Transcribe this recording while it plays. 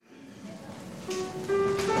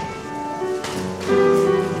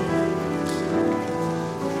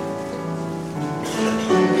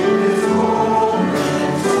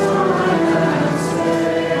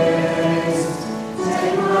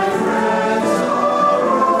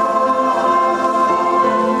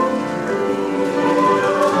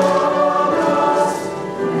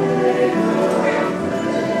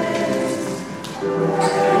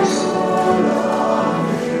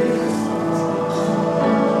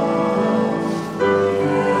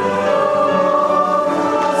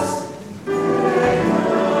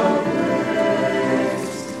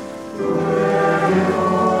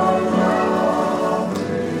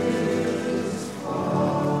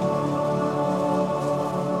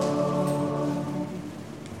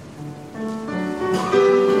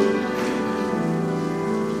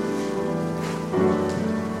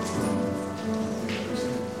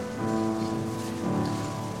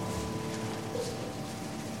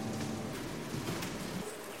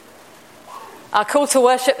Our call to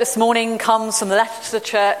worship this morning comes from the letter to the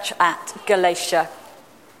church at Galatia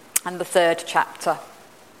and the 3rd chapter.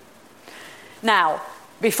 Now,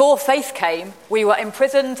 before faith came, we were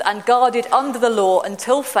imprisoned and guarded under the law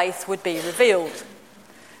until faith would be revealed.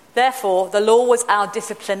 Therefore, the law was our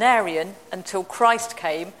disciplinarian until Christ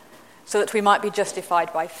came, so that we might be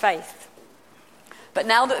justified by faith. But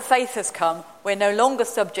now that faith has come, we're no longer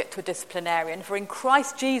subject to a disciplinarian, for in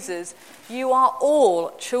Christ Jesus, you are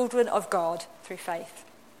all children of God through faith.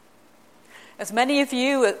 As many of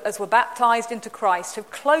you as were baptized into Christ have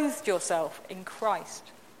clothed yourself in Christ.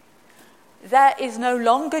 There is no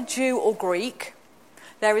longer Jew or Greek.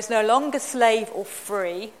 There is no longer slave or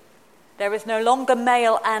free. There is no longer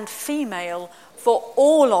male and female, for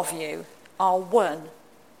all of you are one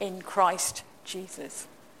in Christ Jesus.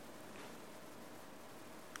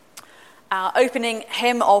 Our opening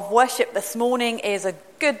hymn of worship this morning is a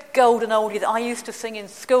good golden oldie that I used to sing in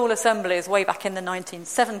school assemblies way back in the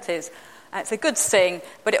 1970s. It's a good sing,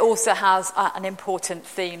 but it also has an important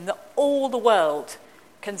theme that all the world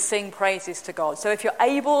can sing praises to God. So if you're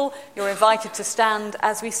able, you're invited to stand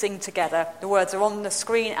as we sing together. The words are on the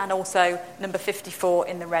screen and also number 54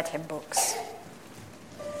 in the red hymn books.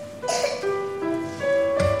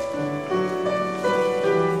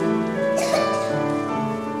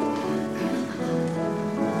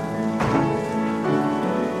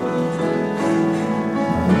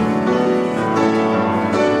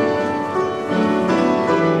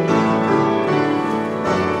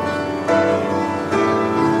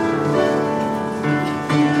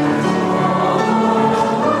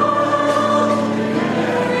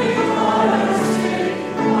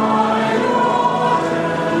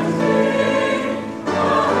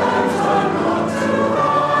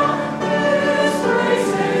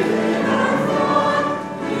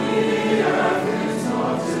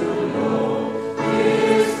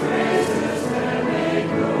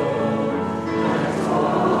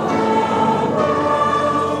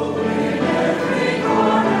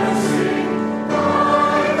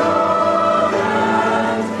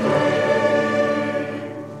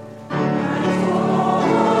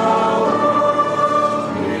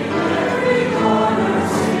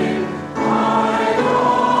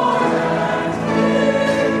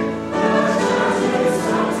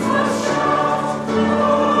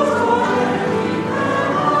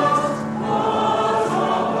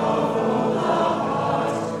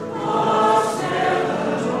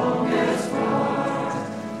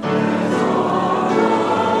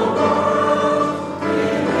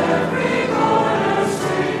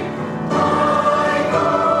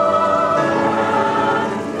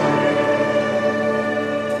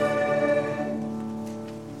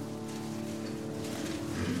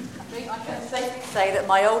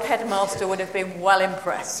 My old headmaster would have been well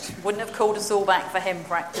impressed. Wouldn't have called us all back for hymn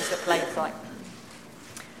practice at playtime.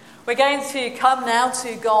 We're going to come now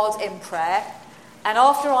to God in prayer. And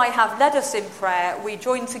after I have led us in prayer, we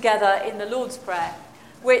join together in the Lord's Prayer,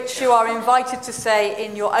 which you are invited to say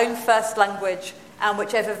in your own first language and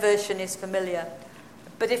whichever version is familiar.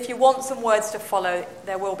 But if you want some words to follow,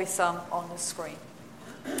 there will be some on the screen.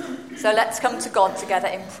 So let's come to God together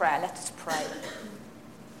in prayer. Let us pray.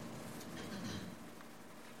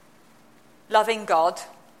 Loving God,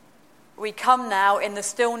 we come now in the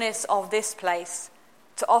stillness of this place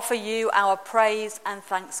to offer you our praise and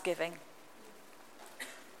thanksgiving.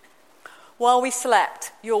 While we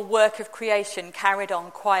slept, your work of creation carried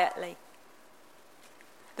on quietly.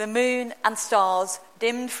 The moon and stars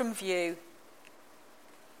dimmed from view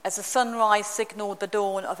as the sunrise signalled the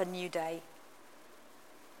dawn of a new day.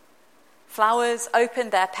 Flowers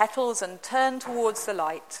opened their petals and turned towards the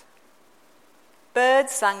light.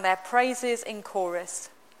 Birds sang their praises in chorus.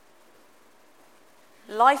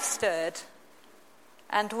 Life stirred,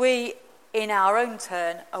 and we, in our own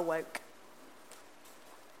turn, awoke.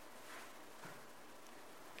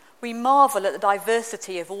 We marvel at the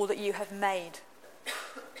diversity of all that you have made.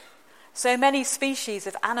 So many species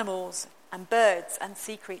of animals and birds and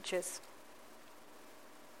sea creatures.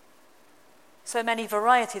 So many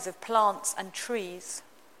varieties of plants and trees.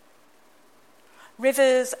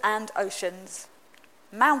 Rivers and oceans.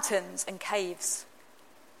 Mountains and caves,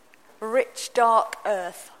 rich dark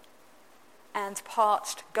earth and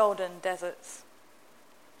parched golden deserts,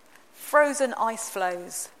 frozen ice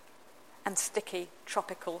floes and sticky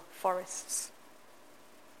tropical forests.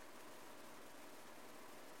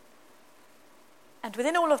 And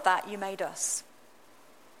within all of that, you made us.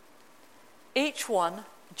 Each one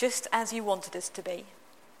just as you wanted us to be.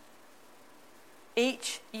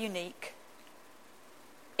 Each unique,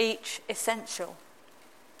 each essential,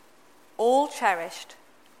 all cherished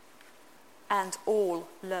and all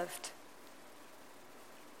loved.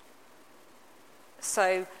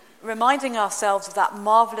 So, reminding ourselves of that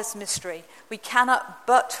marvellous mystery, we cannot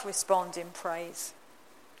but respond in praise.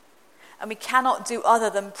 And we cannot do other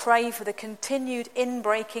than pray for the continued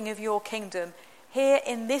inbreaking of your kingdom here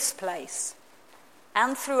in this place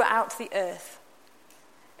and throughout the earth,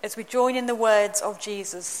 as we join in the words of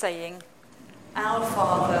Jesus saying, "Our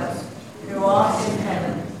Father, who art in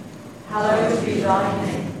heaven, hallowed be thy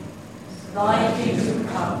name. Thy kingdom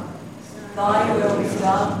come, thy will be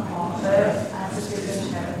done on earth as it is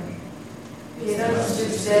in heaven. Give us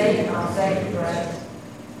this day our daily bread,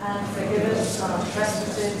 and forgive us our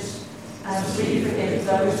trespasses, as we forgive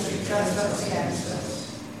those who trespass against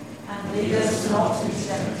us. And lead us not into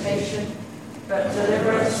temptation, but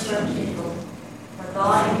deliver us from evil. For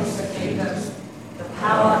thine is the kingdom, the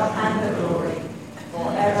power and the glory,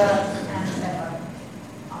 forever and ever.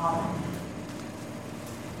 Amen."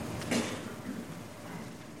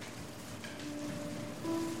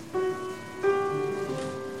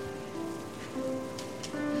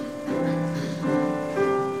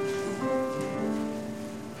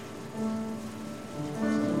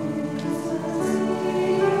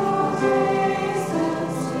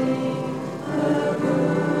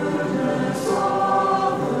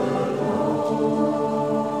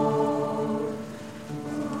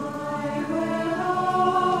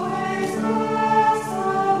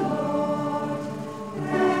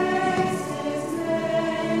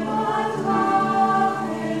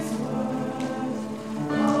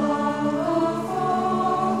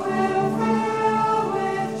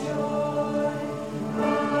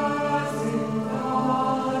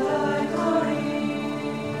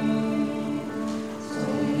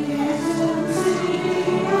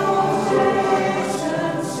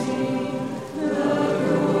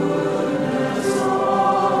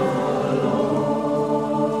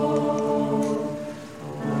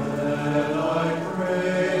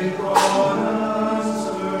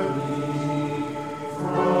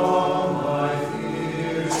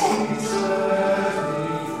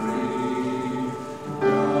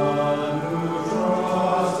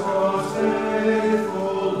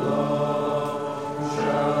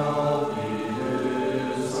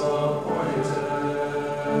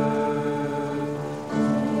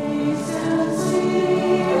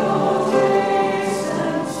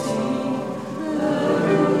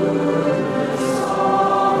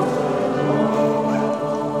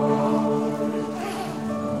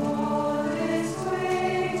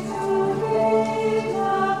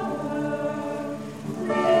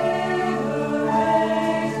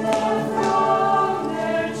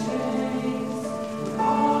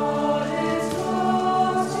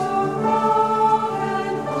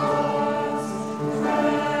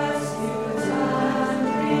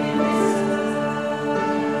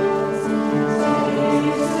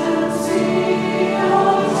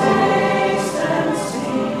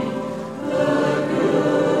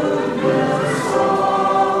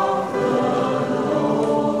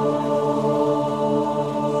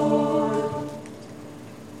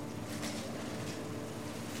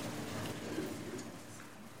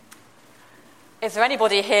 Is there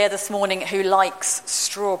anybody here this morning who likes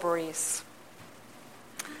strawberries?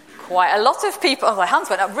 Quite a lot of people. Oh, my hands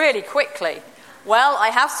went up really quickly. Well, I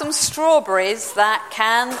have some strawberries that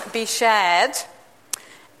can be shared,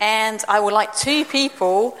 and I would like 2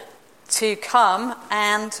 people to come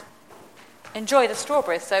and enjoy the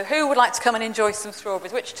strawberries. So who would like to come and enjoy some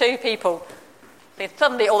strawberries? Which 2 people?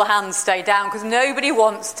 Suddenly all the hands stay down because nobody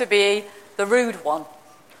wants to be the rude one.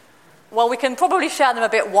 Well, we can probably share them a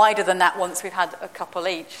bit wider than that once we've had a couple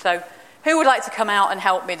each. So who would like to come out and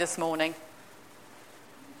help me this morning?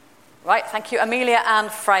 Right, thank you. Amelia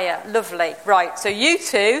and Freya. Lovely. Right, so you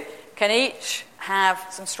 2 can each have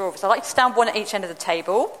some strawberries. I'd like you to stand one at each end of the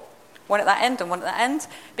table. One at that end and one at that end.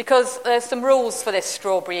 Because there's some rules for this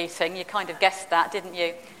strawberry eating. You kind of guessed that, didn't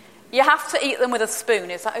you? You have to eat them with a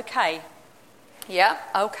spoon. Is that okay? Yeah,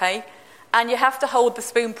 okay. And you have to hold the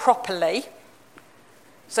spoon properly.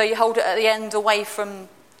 So you hold it at the end away from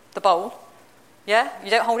the bowl. Yeah? You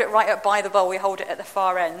don't hold it right up by the bowl. You hold it at the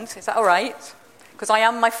far end. Is that all right? Because I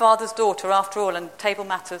am my father's daughter after all, and table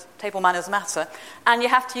manners matter. And you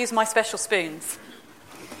have to use my special spoons.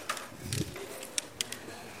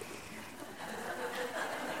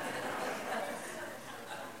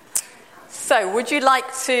 So would you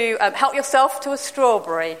like to help yourself to a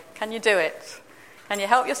strawberry? Can you do it? Can you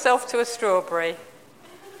help yourself to a strawberry?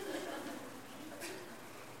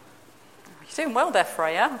 You're doing well there,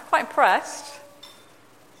 Freya. I'm quite impressed.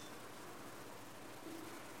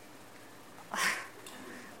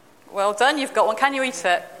 Well done, you've got one. Can you eat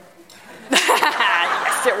it?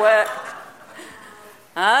 Yes, it worked.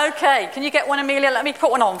 Okay, can you get one, Amelia? Let me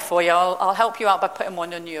put one on for you. I'll help you out by putting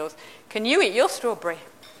one on yours. Can you eat your strawberry?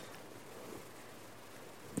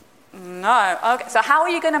 No. Okay, so how are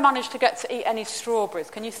you going to manage to get to eat any strawberries?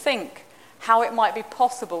 Can you think how it might be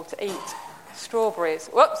possible to eat strawberries?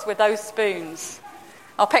 Whoops, with those spoons.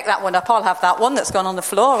 I'll pick that one up. I'll have that one that's gone on the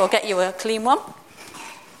floor. I'll get you a clean one.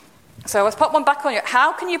 So let's put one back on you.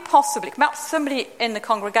 How can you possibly, perhaps somebody in the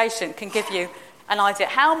congregation can give you an idea.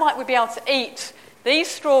 How might we be able to eat these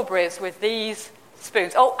strawberries with these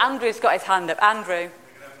spoons? Oh, Andrew's got his hand up. Andrew.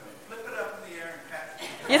 Flip it up in the air and catch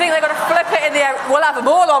it. You think they're going to flip it in the air? We'll have them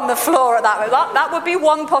all on the floor at that. That would be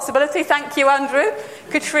one possibility. Thank you, Andrew.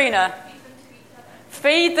 Katrina.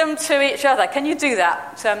 Feed them to each other. Can you do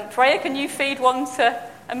that? Freya, can you feed one to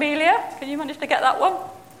Amelia? Can you manage to get that one?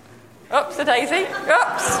 Oops, a daisy.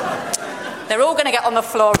 Oops. They're all going to get on the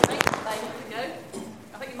floor. There you go.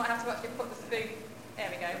 I think you might have to actually put the spoon. There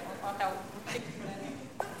we go. I'll help.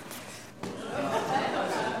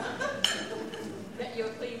 Get you a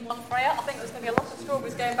clean one, Freya. I think there's going to be a lot of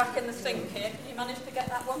strawberries going back in the sink here. Can you manage to get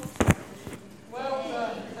that one? Well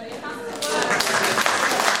done. So you have to work.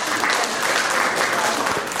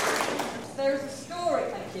 There's a story.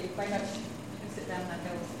 Thank you very much. You can sit down now,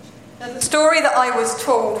 girls. There's a story that I was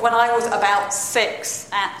told when I was about 6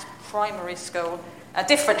 at primary school. A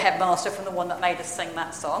different headmaster from the one that made us sing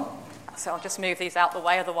that song. So I'll just move these out the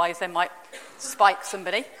way, otherwise they might spike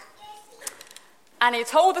somebody. And he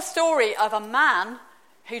told the story of a man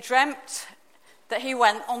who dreamt that he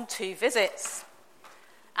went on 2 visits.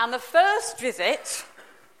 And the first visit,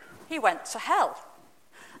 he went to hell.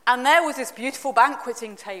 And there was this beautiful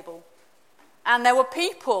banqueting table. And there were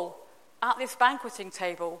people at this banqueting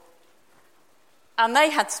table. And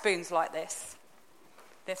they had spoons like this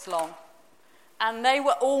long. And they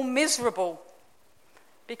were all miserable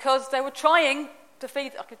because they were trying to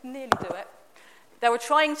feed, I could nearly do it. They were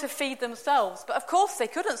trying to feed themselves, but of course they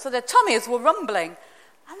couldn't, so their tummies were rumbling.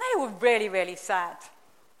 And they were really, really sad.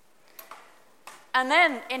 And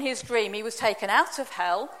then in his dream, he was taken out of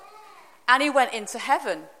hell and he went into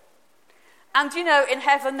heaven. And you know, in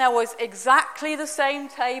heaven there was exactly the same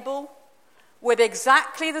table with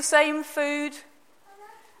exactly the same food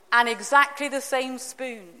and exactly the same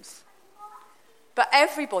spoons. But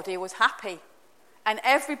everybody was happy and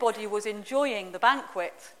everybody was enjoying the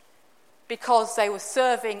banquet because they were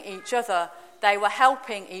serving each other, they were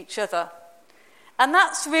helping each other. And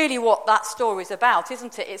that's really what that story is about,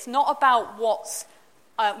 isn't it? It's not about what's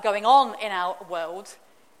going on in our world,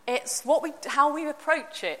 it's how we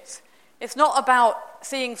approach it. It's not about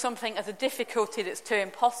seeing something as a difficulty that's too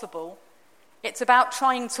impossible. It's about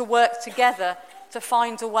trying to work together to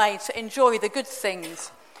find a way to enjoy the good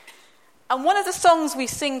things. And one of the songs we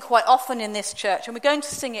sing quite often in this church, and we're going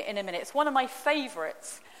to sing it in a minute, it's one of my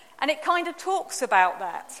favourites, and it kind of talks about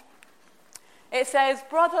that. It says,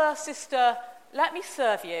 brother, sister, let me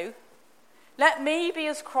serve you. Let me be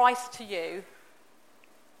as Christ to you.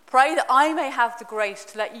 Pray that I may have the grace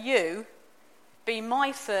to let you be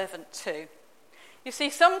my servant too. You see,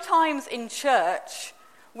 sometimes in church,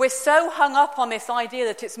 we're so hung up on this idea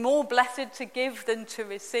that it's more blessed to give than to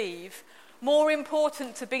receive, more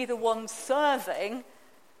important to be the one serving,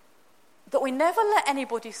 that we never let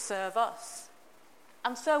anybody serve us.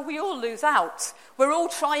 And so we all lose out. We're all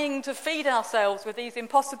trying to feed ourselves with these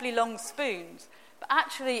impossibly long spoons. But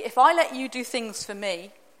actually, if I let you do things for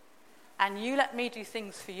me, and you let me do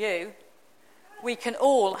things for you, we can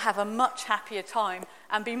all have a much happier time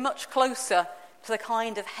and be much closer to the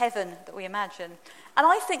kind of heaven that we imagine. And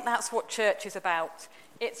I think that's what church is about.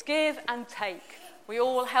 It's give and take. We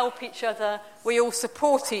all help each other, we all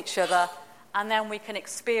support each other, and then we can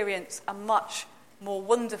experience a much more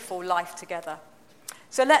wonderful life together.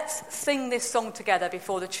 So let's sing this song together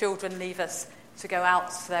before the children leave us to go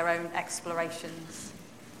out to their own explorations.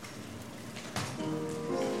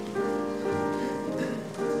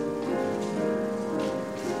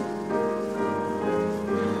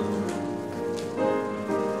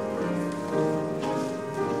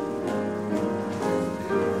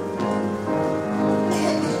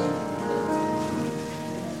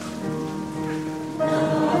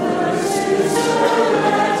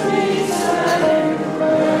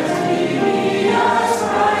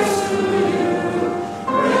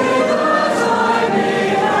 I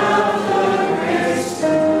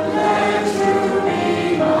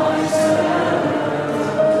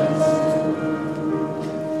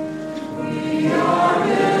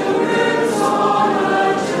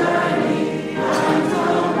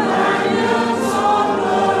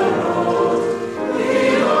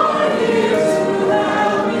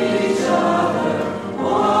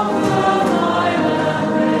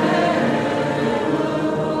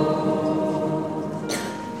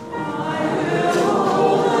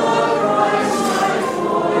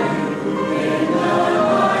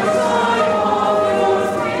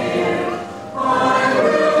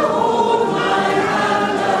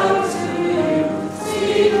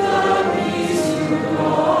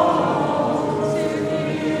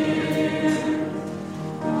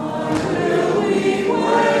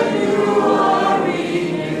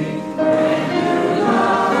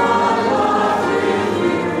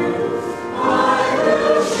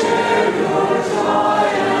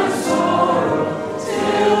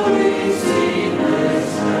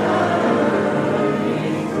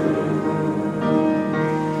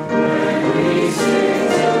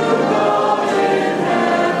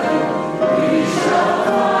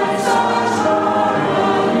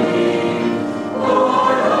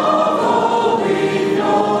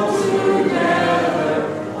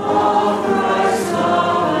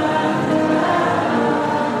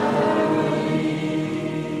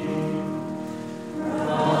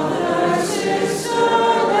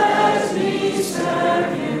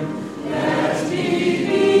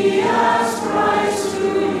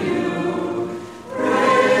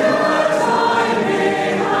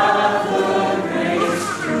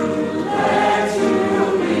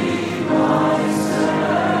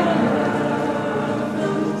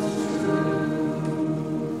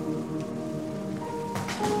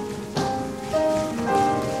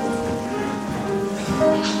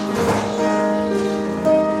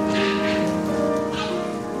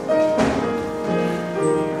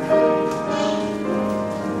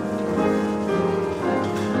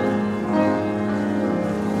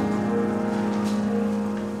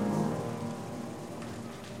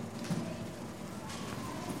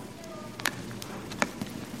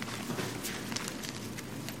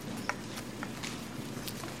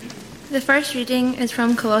The first reading is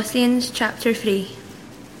from Colossians chapter 3.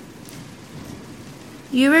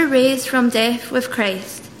 You were raised from death with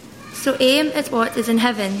Christ, so aim at what is in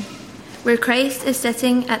heaven, where Christ is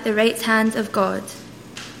sitting at the right hand of God.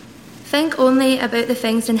 Think only about the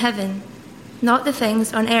things in heaven, not the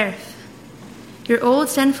things on earth. Your old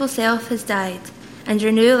sinful self has died, and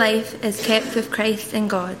your new life is kept with Christ in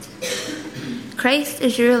God. Christ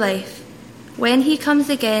is your life. When he comes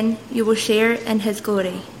again, you will share in his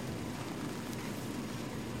glory.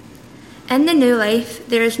 In the new life,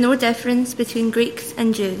 there is no difference between Greeks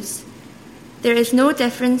and Jews. There is no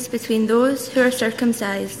difference between those who are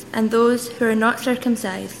circumcised and those who are not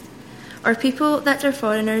circumcised, or people that are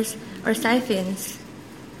foreigners or Scythians.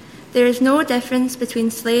 There is no difference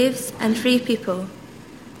between slaves and free people,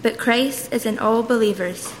 but Christ is in all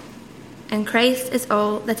believers, and Christ is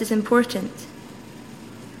all that is important.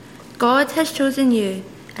 God has chosen you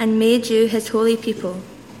and made you his holy people.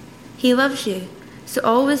 He loves you. So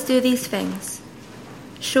always do these things.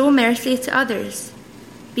 Show mercy to others.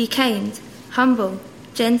 Be kind, humble,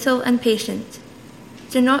 gentle, and patient.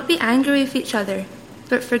 Do not be angry with each other,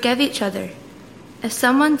 but forgive each other. If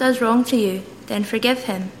someone does wrong to you, then forgive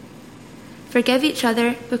him. Forgive each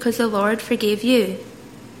other because the Lord forgave you.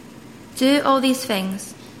 Do all these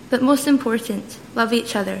things, but most important, love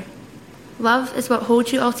each other. Love is what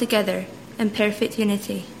holds you all together in perfect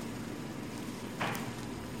unity.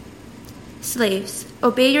 Slaves,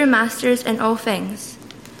 obey your masters in all things.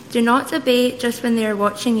 Do not obey just when they are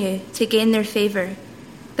watching you to gain their favour,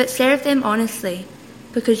 but serve them honestly,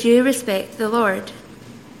 because you respect the Lord.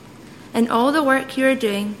 In all the work you are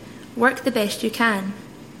doing, work the best you can.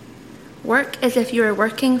 Work as if you are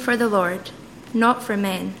working for the Lord, not for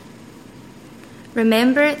men.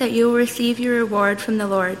 Remember that you will receive your reward from the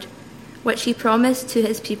Lord, which he promised to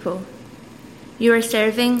his people. You are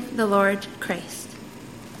serving the Lord Christ.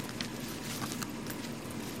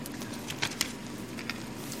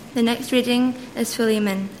 The next reading is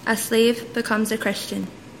Philemon, a slave becomes a Christian.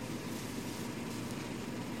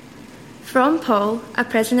 From Paul, a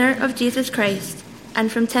prisoner of Jesus Christ,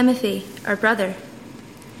 and from Timothy, our brother,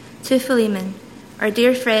 to Philemon, our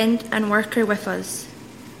dear friend and worker with us,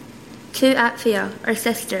 to Apphia, our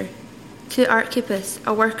sister, to Archippus,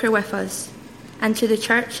 a worker with us, and to the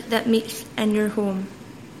church that meets in your home.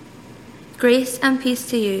 Grace and peace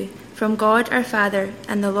to you from God our Father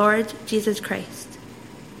and the Lord Jesus Christ.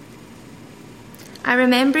 I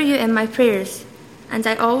remember you in my prayers, and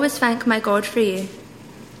I always thank my God for you.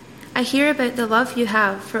 I hear about the love you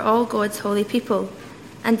have for all God's holy people,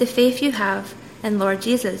 and the faith you have in Lord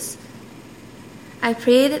Jesus. I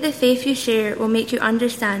pray that the faith you share will make you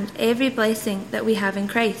understand every blessing that we have in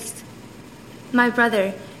Christ. My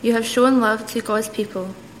brother, you have shown love to God's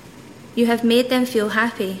people. You have made them feel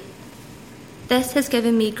happy. This has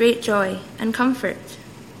given me great joy and comfort.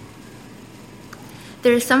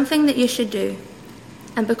 There is something that you should do.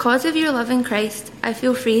 And because of your love in Christ, I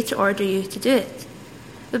feel free to order you to do it.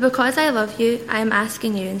 But because I love you, I am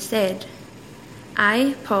asking you instead.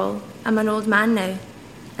 I, Paul, am an old man now,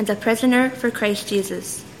 and a prisoner for Christ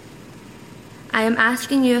Jesus. I am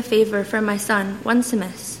asking you a favour for my son,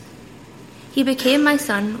 Onesimus. He became my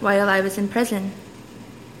son while I was in prison.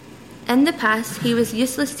 In the past, he was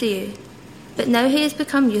useless to you, but now he has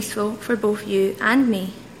become useful for both you and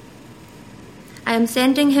me. I am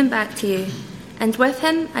sending him back to you, and with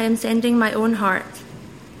him I am sending my own heart.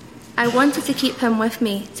 I wanted to keep him with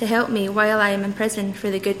me to help me while I am in prison for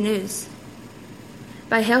the good news.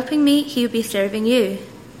 By helping me, he will be serving you.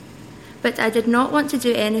 But I did not want to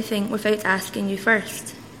do anything without asking you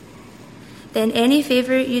first. Then any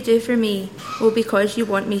favour you do for me will be because you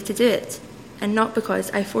want me to do it, and not because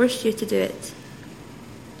I forced you to do it.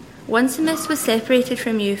 Onesimus was separated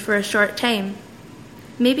from you for a short time.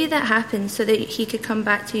 Maybe that happened so that he could come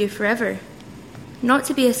back to you forever. Not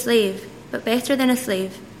to be a slave, but better than a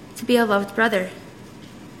slave, to be a loved brother.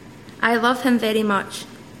 I love him very much,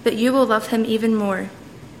 but you will love him even more.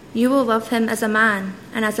 You will love him as a man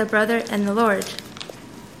and as a brother in the Lord.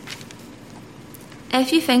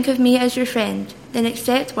 If you think of me as your friend, then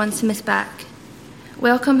accept Onesimus back.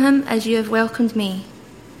 Welcome him as you have welcomed me.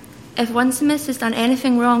 If Onesimus has done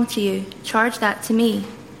anything wrong to you, charge that to me.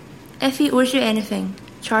 If he owes you anything,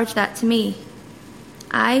 charge that to me.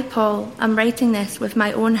 I, Paul, am writing this with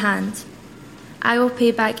my own hand. I will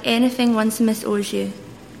pay back anything Onesimus owes you,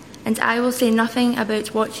 and I will say nothing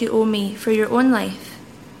about what you owe me for your own life.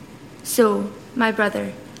 So, my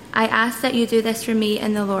brother, I ask that you do this for me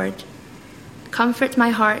in the Lord. Comfort my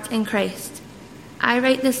heart in Christ. I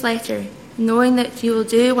write this letter knowing that you will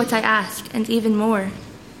do what I ask and even more.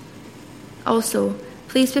 Also,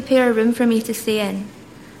 please prepare a room for me to stay in.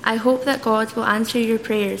 I hope that God will answer your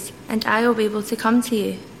prayers and I will be able to come to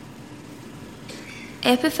you.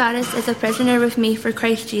 Epaphras is a prisoner with me for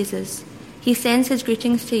Christ Jesus. He sends his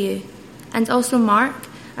greetings to you. And also Mark,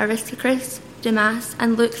 Aristarchus, Demas,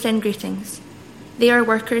 and Luke send greetings. They are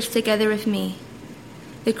workers together with me.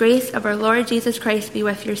 The grace of our Lord Jesus Christ be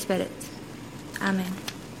with your spirit. Amen.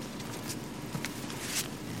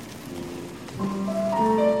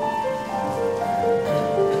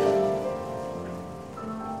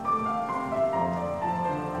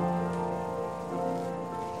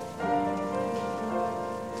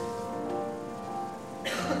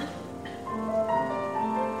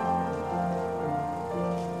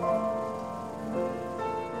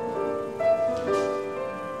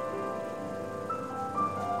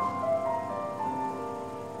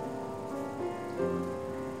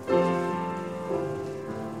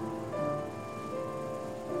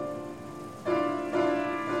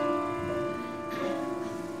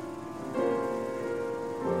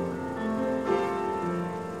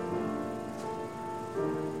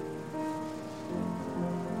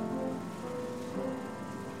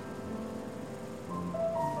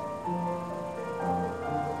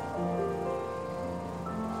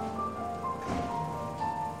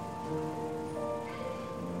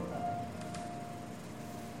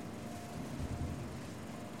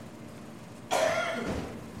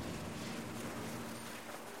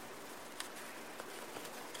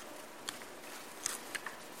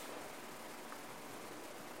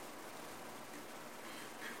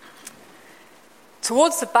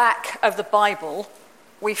 Towards the back of the Bible,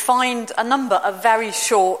 we find a number of very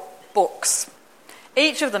short books.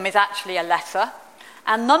 Each of them is actually a letter,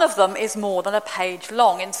 and none of them is more than a page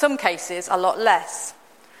long, in some cases a lot less.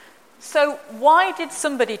 So why did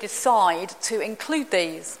somebody decide to include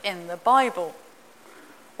these in the Bible?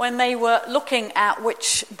 When they were looking at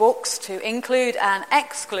which books to include and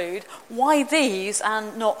exclude, why these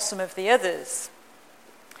and not some of the others?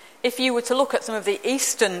 If you were to look at some of the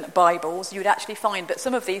Eastern Bibles, you'd actually find that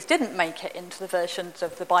some of these didn't make it into the versions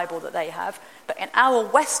of the Bible that they have. But in our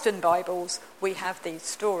Western Bibles, we have these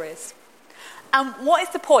stories. And what is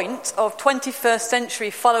the point of 21st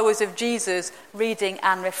century followers of Jesus reading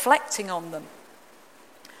and reflecting on them?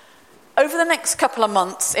 Over the next couple of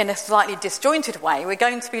months, in a slightly disjointed way, we're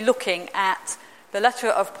going to be looking at the letter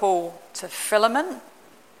of Paul to Philemon.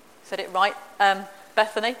 Said it right,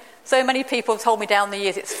 Bethany? So many people have told me down the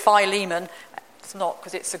years it's Philemon. It's not,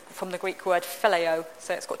 because it's from the Greek word phileo,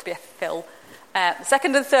 so it's got to be a phil. The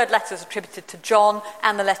second and third letters attributed to John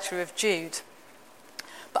and the letter of Jude.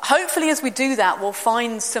 But hopefully as we do that, we'll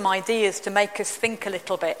find some ideas to make us think a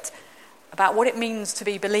little bit about what it means to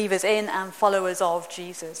be believers in and followers of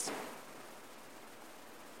Jesus.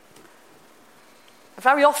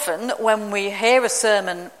 Very often when we hear a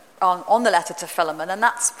sermon on the letter to Philemon, and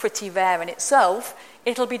that's pretty rare in itself,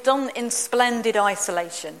 it'll be done in splendid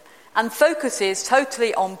isolation and focuses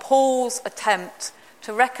totally on Paul's attempt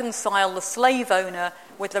to reconcile the slave owner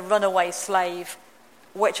with the runaway slave,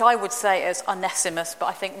 which I would say is Onesimus, but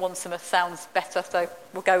I think Onesimus sounds better, so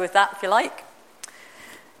we'll go with that if you like.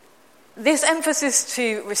 This emphasis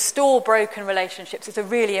to restore broken relationships is a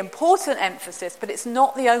really important emphasis, but it's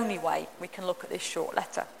not the only way we can look at this short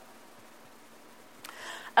letter.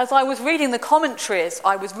 As I was reading the commentaries,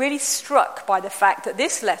 I was really struck by the fact that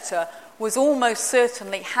this letter was almost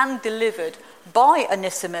certainly hand-delivered by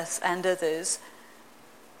Onesimus and others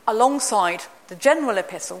alongside the general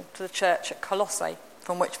epistle to the church at Colossae,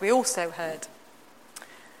 from which we also heard.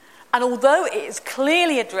 And although it is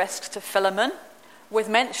clearly addressed to Philemon, with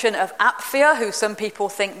mention of Apphia, who some people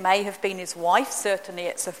think may have been his wife, certainly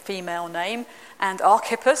it's a female name, and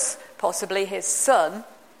Archippus, possibly his son,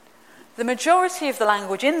 the majority of the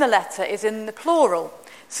language in the letter is in the plural,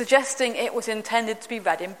 suggesting it was intended to be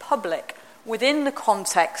read in public, within the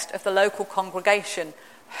context of the local congregation,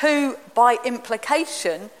 who, by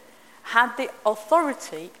implication, had the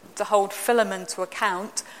authority to hold Philemon to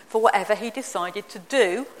account for whatever he decided to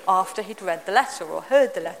do after he'd read the letter or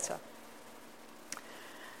heard the letter.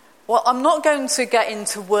 Well, I'm not going to get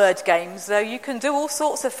into word games, though you can do all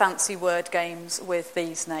sorts of fancy word games with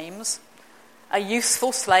these names. A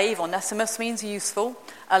useful slave, Onesimus, means useful.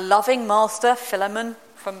 A loving master, Philemon,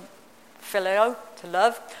 from phileo, to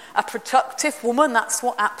love, a productive woman, that's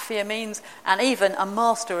what apphia means, and even a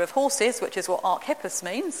master of horses, which is what Archippus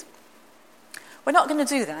means. We're not going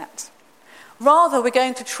to do that. Rather, we're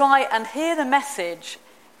going to try and hear the message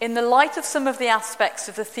in the light of some of the aspects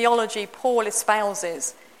of the theology Paul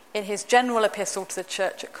espouses in his general epistle to the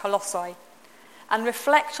church at Colossae, and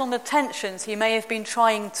reflect on the tensions he may have been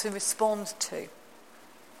trying to respond to.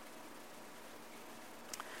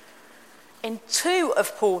 In two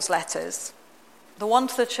of Paul's letters, the one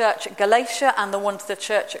to the church at Galatia and the one to the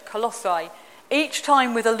church at Colossae, each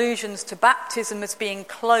time with allusions to baptism as being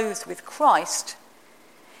clothed with Christ,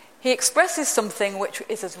 he expresses something which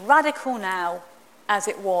is as radical now as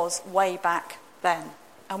it was way back then.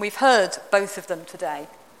 And we've heard both of them today.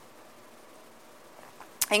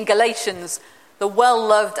 In Galatians, the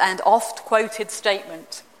well-loved and oft-quoted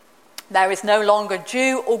statement, there is no longer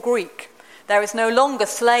Jew or Greek, there is no longer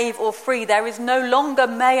slave or free, there is no longer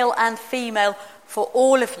male and female, for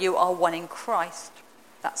all of you are one in Christ.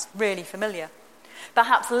 That's really familiar.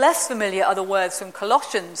 Perhaps less familiar are the words from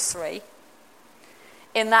Colossians 3.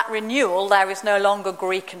 In that renewal, there is no longer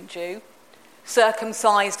Greek and Jew,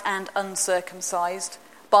 circumcised and uncircumcised,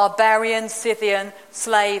 barbarian, Scythian,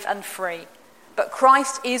 slave and free. But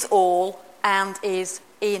Christ is all and is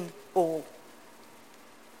in all.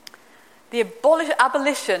 The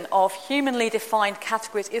abolition of humanly defined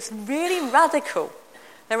categories is really radical.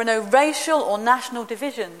 There are no racial or national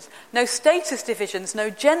divisions, no status divisions, no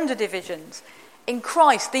gender divisions. In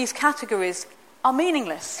Christ, these categories are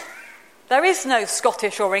meaningless. There is no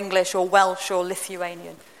Scottish or English or Welsh or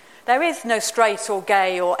Lithuanian. There is no straight or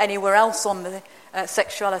gay or anywhere else on the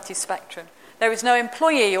sexuality spectrum. There is no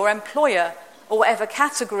employee or employer or whatever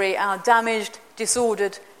category our damaged,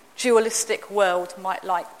 disordered, dualistic world might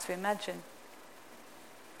like to imagine.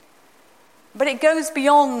 But it goes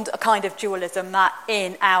beyond a kind of dualism, that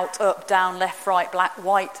in, out, up, down, left, right, black,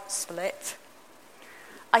 white split.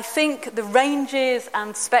 I think the ranges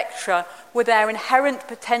and spectra, with their inherent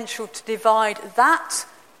potential to divide that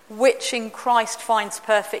which in Christ finds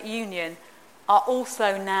perfect union, are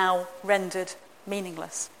also now rendered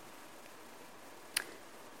meaningless.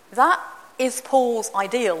 That is Paul's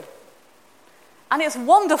ideal. And it's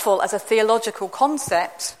wonderful as a theological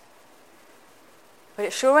concept, but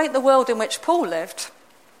it sure ain't the world in which Paul lived,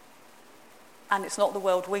 and it's not the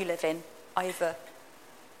world we live in either.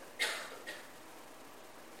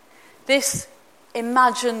 This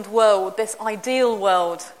imagined world, this ideal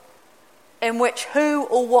world, in which who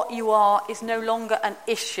or what you are is no longer an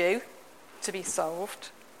issue to be solved,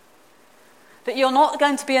 that you're not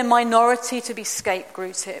going to be a minority to be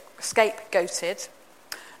scapegoated,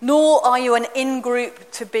 nor are you an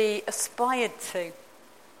in-group to be aspired to.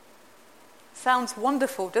 Sounds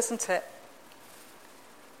wonderful, doesn't it?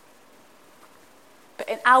 But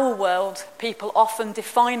in our world, people often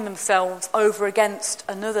define themselves over against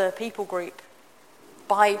another people group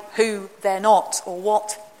by who they're not or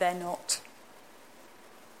what they're not.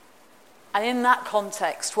 And in that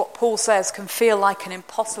context, what Paul says can feel like an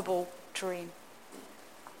impossible dream.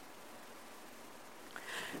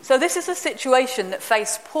 So this is a situation that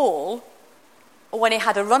faced Paul when he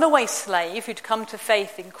had a runaway slave who'd come to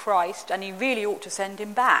faith in Christ, and he really ought to send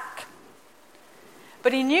him back.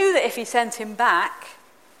 But he knew that if he sent him back,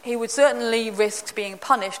 he would certainly risk being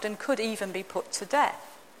punished and could even be put to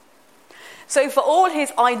death. So for all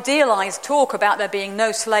his idealised talk about there being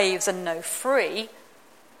no slaves and no free,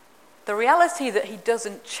 the reality that he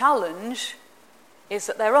doesn't challenge is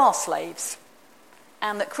that there are slaves,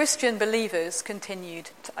 and that Christian believers continued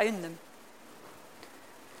to own them.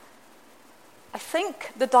 I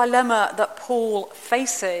think the dilemma that Paul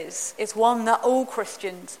faces is one that all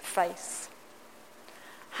Christians face.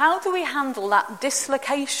 How do we handle that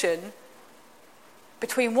dislocation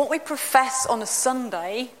between what we profess on a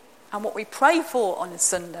Sunday and what we pray for on a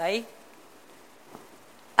Sunday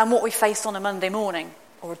and what we face on a Monday morning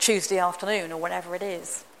or a Tuesday afternoon or whatever it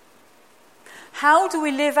is? How do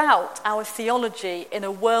we live out our theology in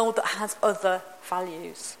a world that has other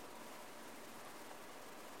values?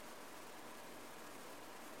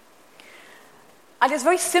 At its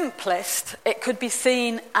very simplest, it could be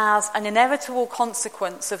seen as an inevitable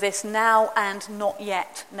consequence of this now and not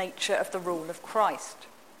yet nature of the rule of Christ.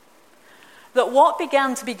 That what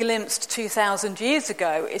began to be glimpsed 2,000 years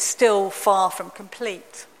ago is still far from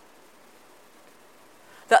complete.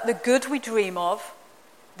 That the good we dream of,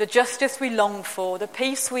 the justice we long for, the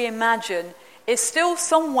peace we imagine, is still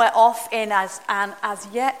somewhere off in an as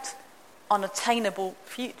yet unattainable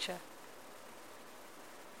future.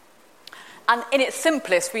 And in its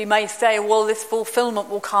simplest, we may say, well, this fulfillment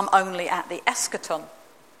will come only at the eschaton.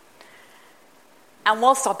 And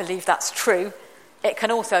whilst I believe that's true, it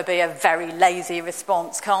can also be a very lazy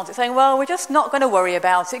response, can't it? Saying, well, we're just not going to worry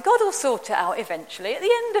about it. God will sort it out eventually. At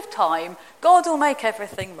the end of time, God will make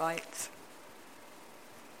everything right.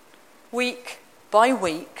 Week by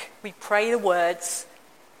week, we pray the words,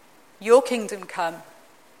 your kingdom come,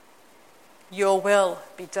 your will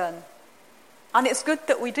be done. And it's good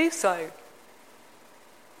that we do so.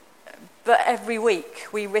 But every week,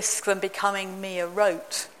 we risk them becoming mere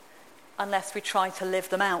rote unless we try to live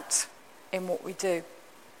them out in what we do.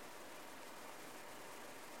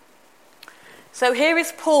 So here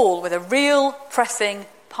is Paul with a real pressing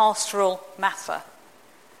pastoral matter.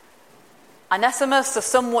 Onesimus, a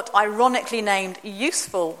somewhat ironically named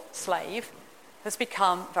useful slave, has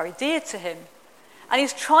become very dear to him. And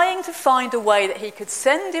he's trying to find a way that he could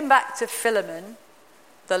send him back to Philemon,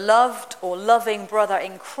 the loved or loving brother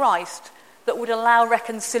in Christ, that would allow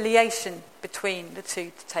reconciliation between the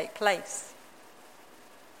two to take place.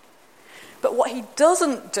 But what he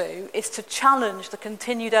doesn't do is to challenge the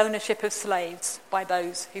continued ownership of slaves by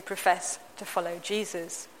those who profess to follow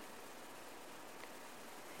Jesus.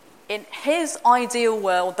 In his ideal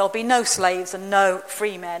world, there'll be no slaves and no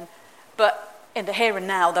free men, but in the here and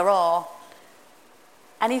now there are.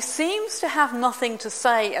 And he seems to have nothing to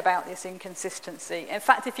say about this inconsistency. In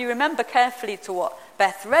fact, if you remember carefully to what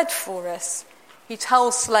Beth read for us, he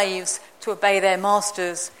tells slaves to obey their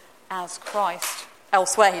masters as Christ.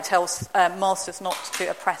 Elsewhere, he tells masters not to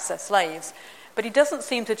oppress their slaves. But he doesn't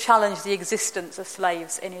seem to challenge the existence of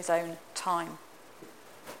slaves in his own time.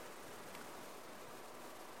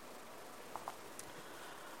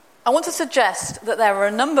 I want to suggest that there are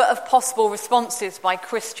a number of possible responses by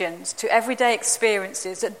Christians to everyday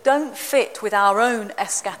experiences that don't fit with our own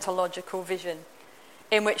eschatological vision,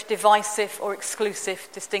 in which divisive or exclusive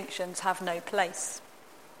distinctions have no place.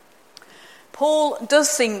 Paul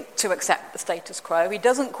does seem to accept the status quo. He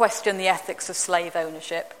doesn't question the ethics of slave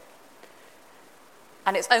ownership.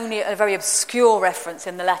 And it's only a very obscure reference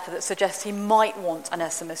in the letter that suggests he might want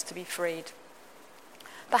Onesimus to be freed.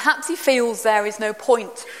 Perhaps he feels there is no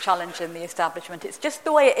point challenging the establishment. It's just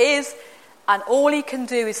the way it is, and all he can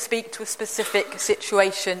do is speak to a specific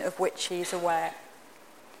situation of which he is aware.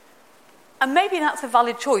 And maybe that's a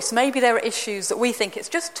valid choice. Maybe there are issues that we think it's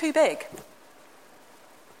just too big.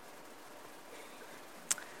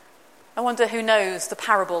 I wonder who knows the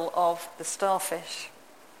parable of the starfish.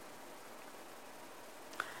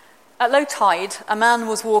 At low tide, a man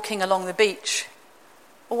was walking along the beach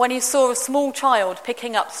when he saw a small child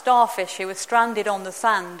picking up starfish who were stranded on the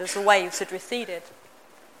sand as the waves had receded.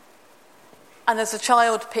 And as the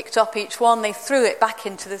child picked up each one, they threw it back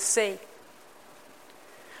into the sea.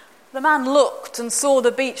 The man looked and saw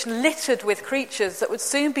the beach littered with creatures that would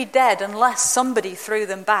soon be dead unless somebody threw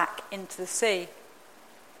them back into the sea.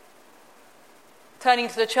 Turning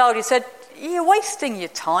to the child, he said, "You're wasting your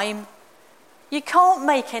time. You can't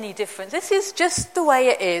make any difference. This is just the way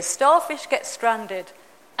it is. Starfish get stranded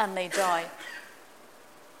and they die."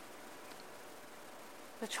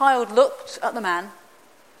 The child looked at the man,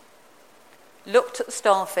 looked at the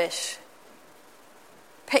starfish,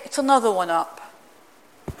 picked another one up,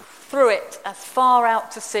 threw it as far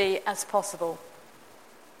out to sea as possible.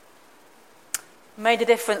 "Made a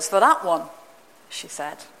difference for that one," she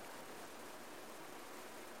said.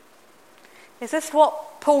 Is this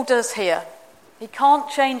what Paul does here? He can't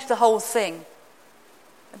change the whole thing,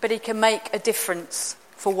 but he can make a difference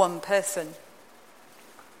for one person.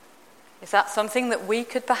 Is that something that we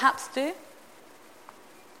could perhaps do?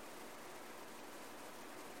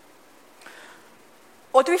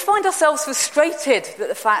 Or do we find ourselves frustrated at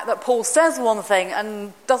the fact that Paul says one thing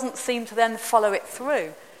and doesn't seem to then follow it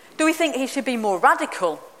through? Do we think he should be more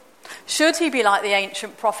radical? Should he be like the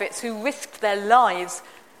ancient prophets who risked their lives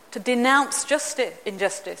to denounce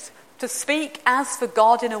injustice, to speak as for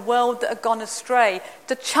God in a world that had gone astray,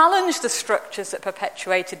 to challenge the structures that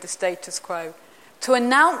perpetuated the status quo, to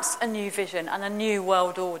announce a new vision and a new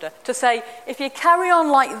world order, to say, if you carry on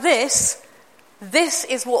like this, this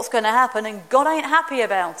is what's going to happen and God ain't happy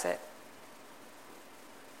about it?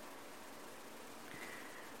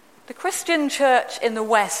 The Christian church in the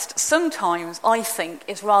West sometimes, I think,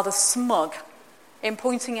 is rather smug in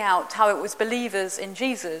pointing out how it was believers in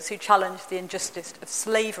Jesus who challenged the injustice of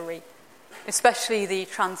slavery, especially the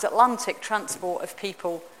transatlantic transport of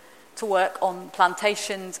people to work on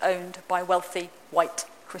plantations owned by wealthy white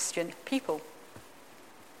Christian people.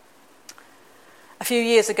 A few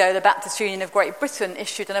years ago, the Baptist Union of Great Britain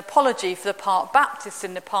issued an apology for the part Baptists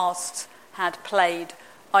in the past had played,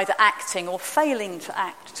 either acting or failing to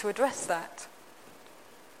act to address that.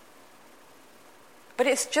 But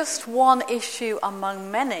it's just one issue among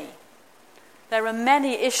many there are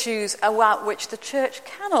many issues about which the church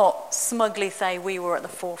cannot smugly say we were at the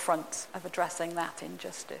forefront of addressing that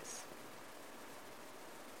injustice.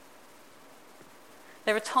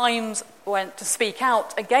 There are times when to speak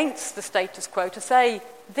out against the status quo, to say,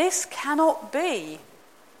 this cannot be.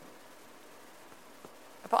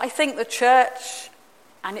 But I think the church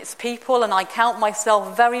and its people, and I count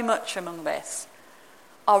myself very much among this,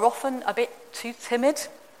 are often a bit too timid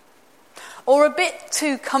or a bit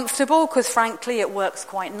too comfortable, because frankly it works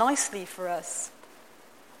quite nicely for us,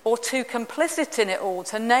 or too complicit in it all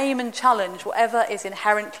to name and challenge whatever is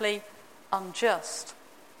inherently unjust.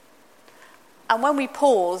 And when we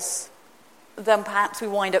pause, then perhaps we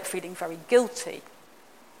wind up feeling very guilty.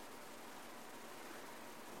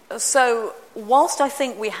 So whilst I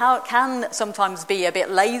think we can sometimes be a bit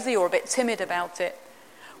lazy or a bit timid about it,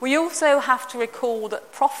 we also have to recall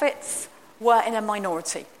that prophets were in a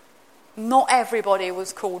minority. Not everybody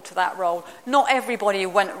was called to that role. Not everybody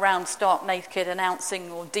went around stark naked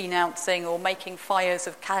announcing or denouncing or making fires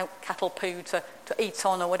of cattle poo to eat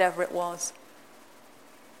on or whatever it was.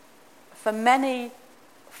 For many,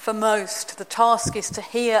 for most, the task is to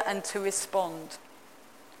hear and to respond.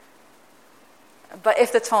 But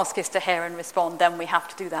if the task is to hear and respond, then we have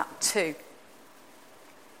to do that too.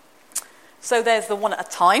 So there's the one at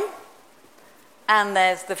a time, and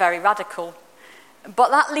there's the very radical.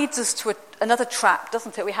 But that leads us to another trap,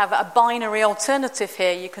 doesn't it? We have a binary alternative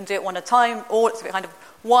here. You can do it one at a time, or it's kind of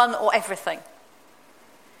one or everything.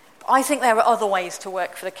 But I think there are other ways to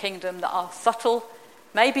work for the kingdom that are subtle,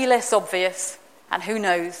 maybe less obvious, and who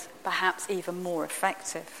knows, perhaps even more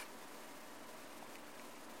effective.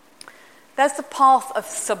 There's the path of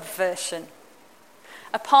subversion,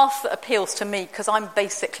 a path that appeals to me because I'm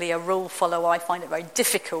basically a rule follower. I find it very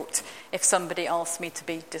difficult if somebody asks me to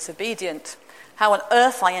be disobedient. How on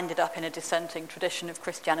earth I ended up in a dissenting tradition of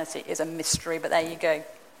Christianity is a mystery, but there you go.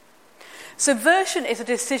 Subversion is a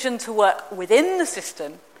decision to work within the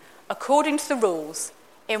system, according to the rules,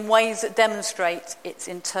 in ways that demonstrate its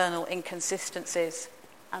internal inconsistencies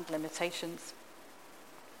and limitations.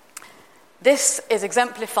 This is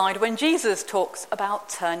exemplified when Jesus talks about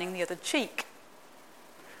turning the other cheek.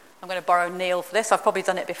 I'm going to borrow Neil for this. I've probably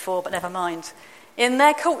done it before, but never mind. In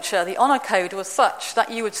their culture, the honour code was such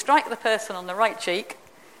that you would strike the person on the right cheek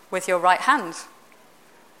with your right hand.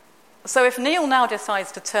 So if Neil now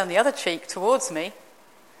decides to turn the other cheek towards me,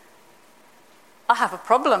 I have a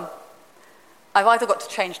problem. I've either got to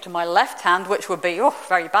change to my left hand, which would be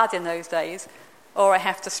very bad in those days, or I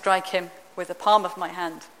have to strike him with the palm of my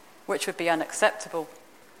hand, which would be unacceptable.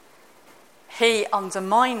 He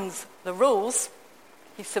undermines the rules,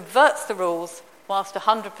 he subverts the rules, whilst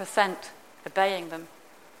 100% obeying them.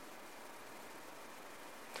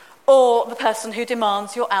 Or the person who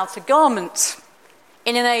demands your outer garment.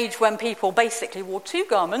 In an age when people basically wore two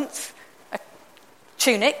garments, a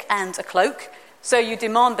tunic and a cloak, so you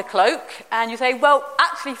demand the cloak, and you say, well,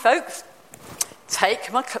 actually, folks,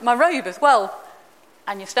 take my robe as well.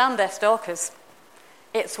 And you stand there starkers.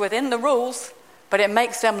 It's within the rules, but it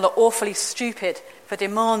makes them look awfully stupid for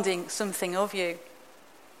demanding something of you.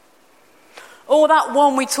 Or that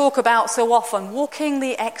one we talk about so often, walking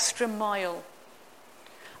the extra mile.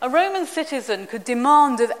 A Roman citizen could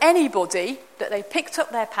demand of anybody that they picked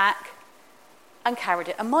up their pack and carried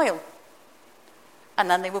it a mile. And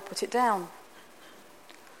then they would put it down.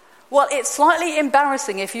 Well, it's slightly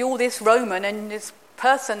embarrassing if you're this Roman and this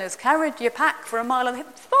person has carried your pack for a mile and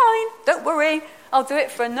it's fine, don't worry, I'll do it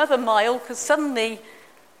for another mile, because suddenly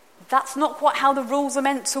that's not quite how the rules are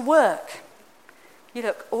meant to work. You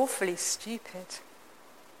look awfully stupid.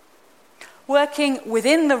 Working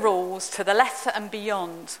within the rules to the letter and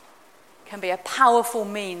beyond can be a powerful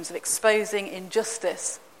means of exposing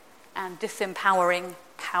injustice and disempowering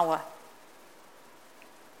power.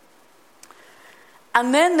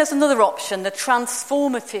 And then there's another option, the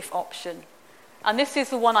transformative option. And this is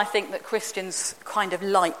the one I think that Christians kind of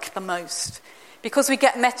like the most, because we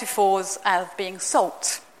get metaphors of being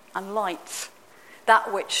salt and light,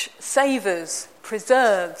 that which savours,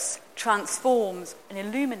 preserves, transforms, and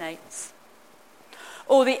illuminates.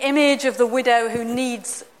 Or the image of the widow who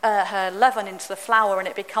kneads her leaven into the flour and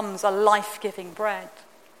it becomes a life-giving bread.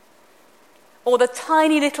 Or the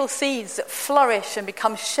tiny little seeds that flourish and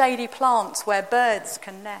become shady plants where birds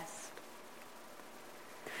can nest.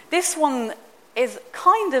 This one is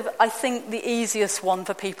kind of, I think, the easiest one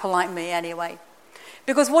for people like me anyway.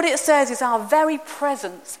 Because what it says is our very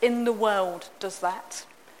presence in the world does that.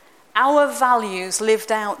 Our values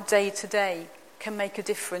lived out day to day can make a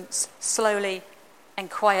difference slowly and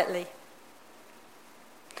quietly.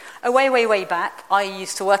 Way back, I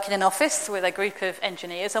used to work in an office with a group of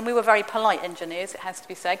engineers, and we were very polite engineers, it has to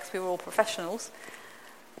be said, because we were all professionals.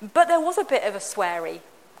 But there was a bit of a sweary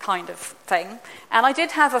kind of thing, and I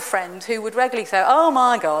did have a friend who would regularly say, "Oh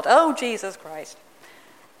my God, oh Jesus Christ."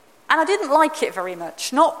 And I didn't like it very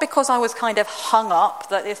much, not because I was kind of hung up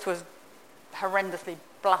that this was horrendously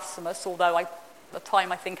blasphemous, although at the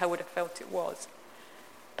time I think I would have felt it was.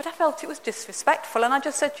 But I felt it was disrespectful, and I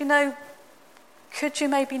just said, could you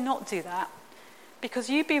maybe not do that? Because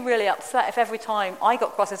you'd be really upset if every time I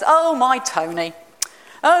got cross, it's, "Oh, my Tony.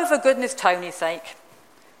 Oh, for goodness Tony's sake."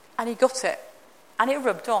 And he got it. And it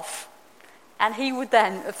rubbed off. And he would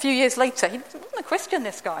then, a few years later, he wasn't a Christian,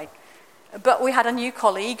 this guy. But we had a new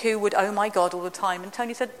colleague who would, "Oh, my God," all the time. And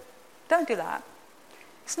Tony said, "Don't do that.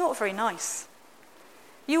 It's not very nice.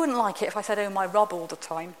 You wouldn't like it if I said, 'Oh, my Rob,' all the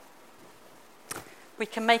time." We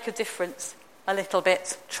can make a difference a little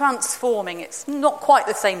bit, transforming. It's not quite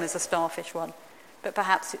the same as the starfish one, but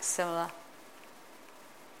perhaps it's similar.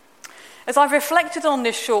 As I've reflected on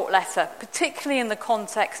this short letter, particularly in the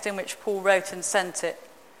context in which Paul wrote and sent it,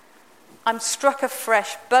 I'm struck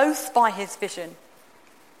afresh both by his vision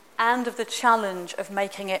and of the challenge of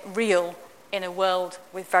making it real in a world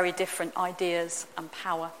with very different ideas and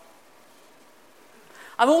power.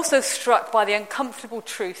 I'm also struck by the uncomfortable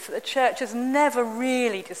truth that the church has never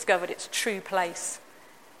really discovered its true place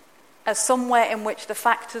as somewhere in which the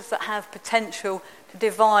factors that have potential to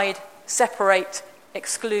divide, separate,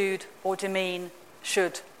 exclude, or demean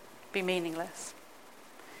should be meaningless.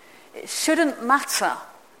 It shouldn't matter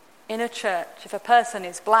in a church if a person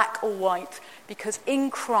is black or white, because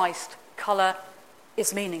in Christ, colour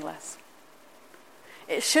is meaningless.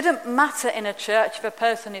 It shouldn't matter in a church if a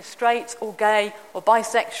person is straight or gay or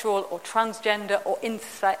bisexual or transgender or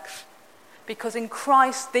intersex, because in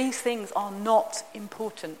Christ these things are not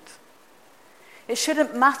important. It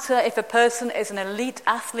shouldn't matter if a person is an elite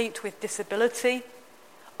athlete with disability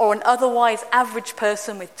or an otherwise average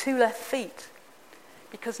person with 2 left feet,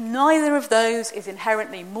 because neither of those is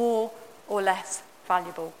inherently more or less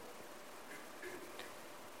valuable.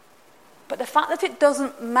 But the fact that it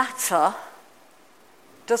doesn't matter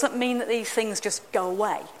doesn't mean that these things just go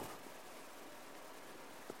away.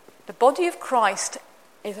 The body of Christ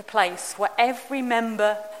is a place where every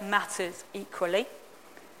member matters equally,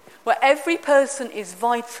 where every person is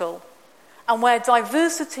vital, and where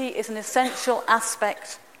diversity is an essential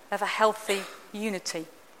aspect of a healthy unity.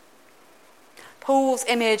 Paul's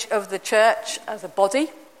image of the church as a body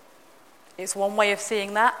is one way of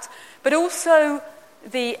seeing that, but also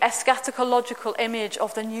the eschatological image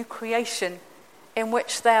of the new creation, in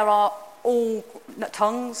which there are all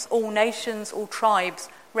tongues, all nations, all tribes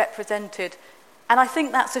represented. And I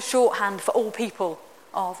think that's a shorthand for all people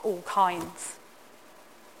of all kinds.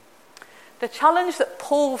 The challenge that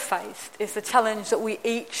Paul faced is the challenge that we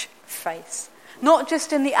each face, not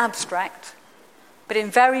just in the abstract, but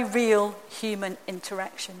in very real human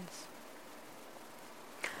interactions.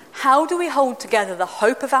 How do we hold together the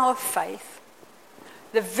hope of our faith,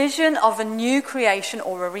 the vision of a new creation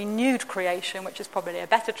or a renewed creation, which is probably a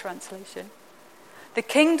better translation, the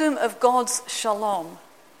kingdom of God's shalom,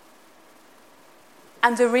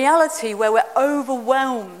 and a reality where we're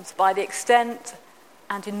overwhelmed by the extent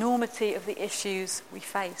and enormity of the issues we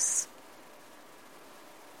face?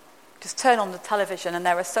 Just turn on the television and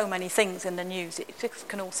there are so many things in the news, it just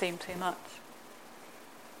can all seem too much.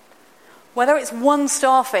 Whether it's one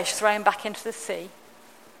starfish thrown back into the sea,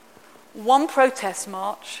 one protest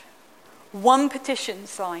march, one petition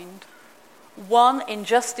signed, one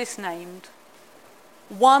injustice named,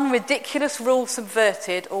 one ridiculous rule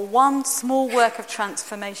subverted, or one small work of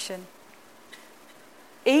transformation,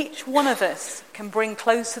 each one of us can bring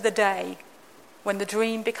closer the day when the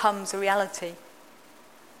dream becomes a reality,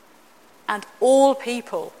 and all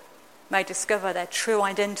people may discover their true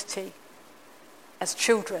identity as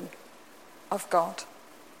children of God.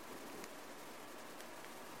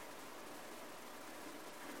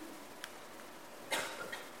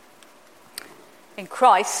 In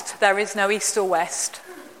Christ, there is no east or west.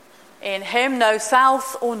 In him, no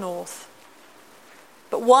south or north.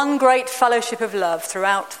 But one great fellowship of love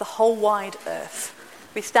throughout the whole wide earth.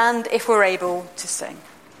 We stand, if we're able, to sing.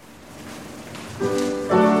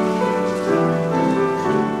 Oh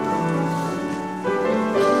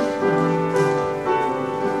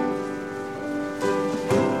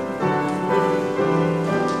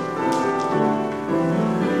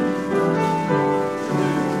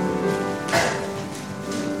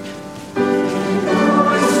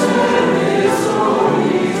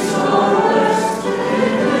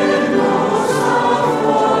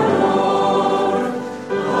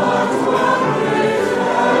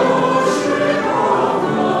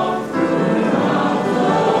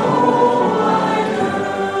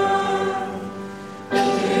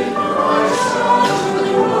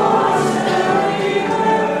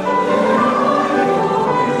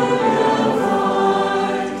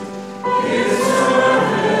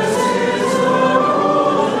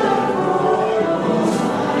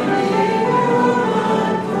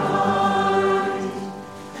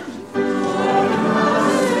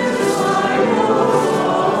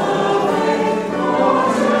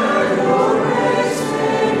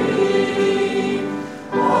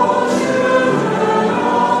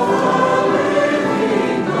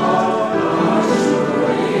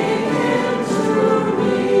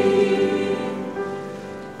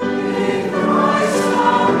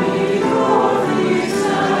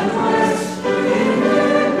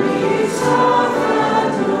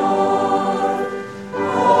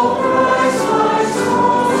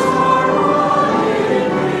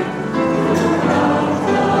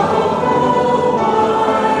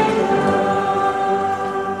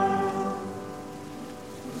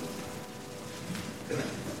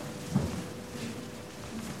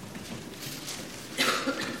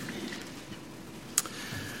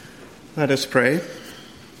Let us pray.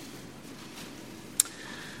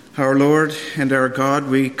 Our Lord and our God,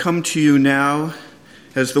 we come to you now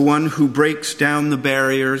as the one who breaks down the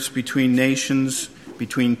barriers between nations,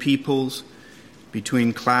 between peoples,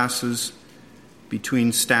 between classes,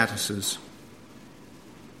 between statuses.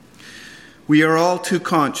 We are all too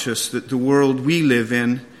conscious that the world we live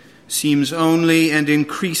in seems only and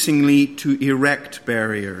increasingly to erect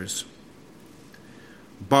barriers.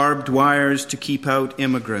 Barbed wires to keep out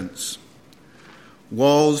immigrants.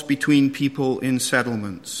 Walls between people in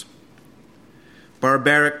settlements.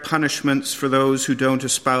 Barbaric punishments for those who don't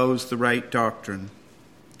espouse the right doctrine.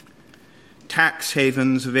 Tax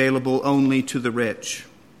havens available only to the rich.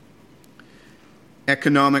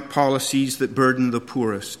 Economic policies that burden the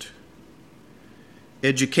poorest.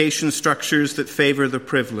 Education structures that favor the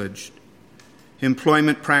privileged.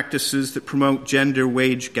 Employment practices that promote gender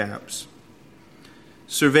wage gaps.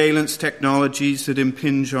 Surveillance technologies that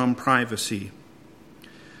impinge on privacy.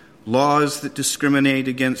 Laws that discriminate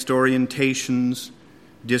against orientations,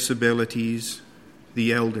 disabilities,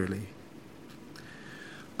 the elderly.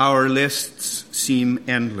 Our lists seem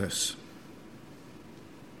endless.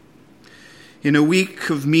 In a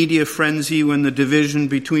week of media frenzy when the division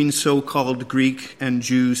between so-called Greek and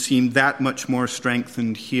Jew seemed that much more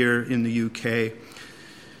strengthened here in the UK,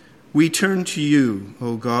 we turn to you,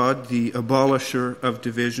 O God, the abolisher of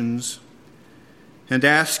divisions, and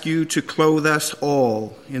ask you to clothe us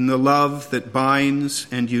all in the love that binds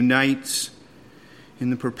and unites, in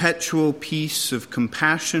the perpetual peace of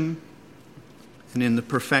compassion, and in the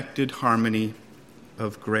perfected harmony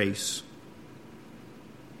of grace.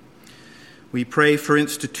 We pray for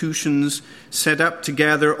institutions set up to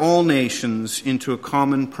gather all nations into a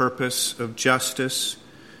common purpose of justice,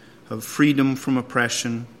 of freedom from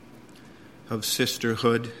oppression, of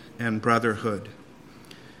sisterhood and brotherhood.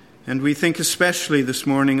 And we think especially this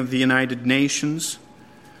morning of the United Nations,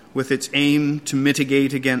 with its aim to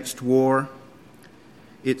mitigate against war,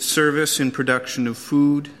 its service in production of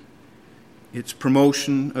food, its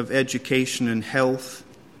promotion of education and health,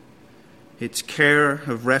 its care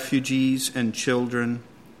of refugees and children.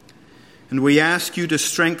 And we ask you to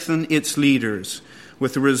strengthen its leaders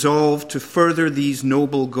with a resolve to further these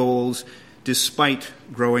noble goals despite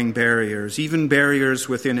growing barriers, even barriers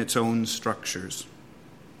within its own structures.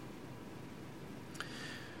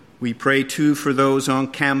 We pray, too, for those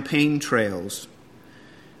on campaign trails,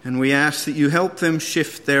 and we ask that you help them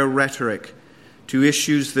shift their rhetoric to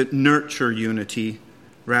issues that nurture unity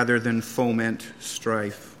rather than foment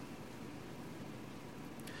strife.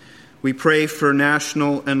 We pray for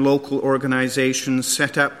national and local organizations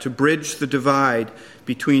set up to bridge the divide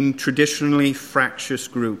between traditionally fractious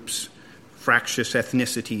groups, fractious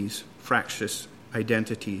ethnicities, fractious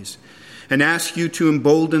identities, and ask you to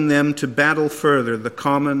embolden them to battle further the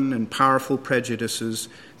common and powerful prejudices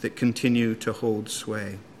that continue to hold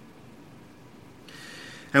sway.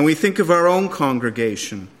 And we think of our own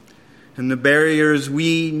congregation and the barriers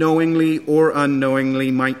we knowingly or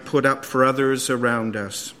unknowingly might put up for others around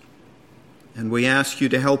us. And we ask you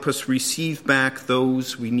to help us receive back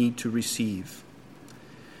those we need to receive,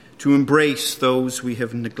 to embrace those we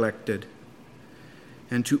have neglected,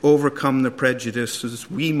 and to overcome the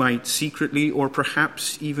prejudices we might secretly or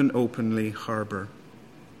perhaps even openly harbor.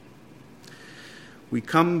 We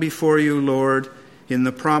come before you, Lord, in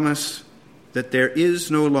the promise that there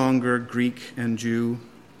is no longer Greek and Jew,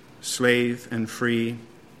 slave and free,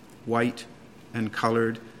 white and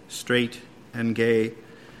colored, straight and gay,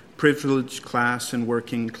 privileged class and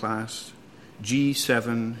working class,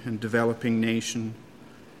 G7 and developing nation,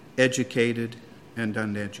 educated and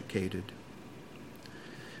uneducated.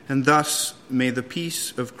 And thus may the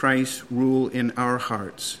peace of Christ rule in our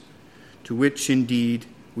hearts, to which indeed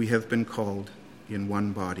we have been called in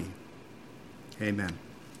one body. Amen.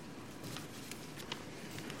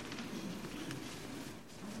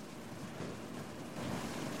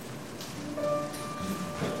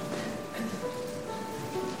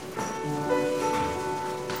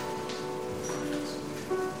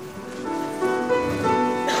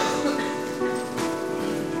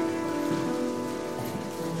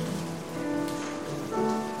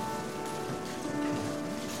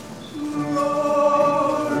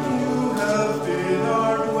 Lord, you have been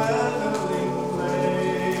our dwelling place.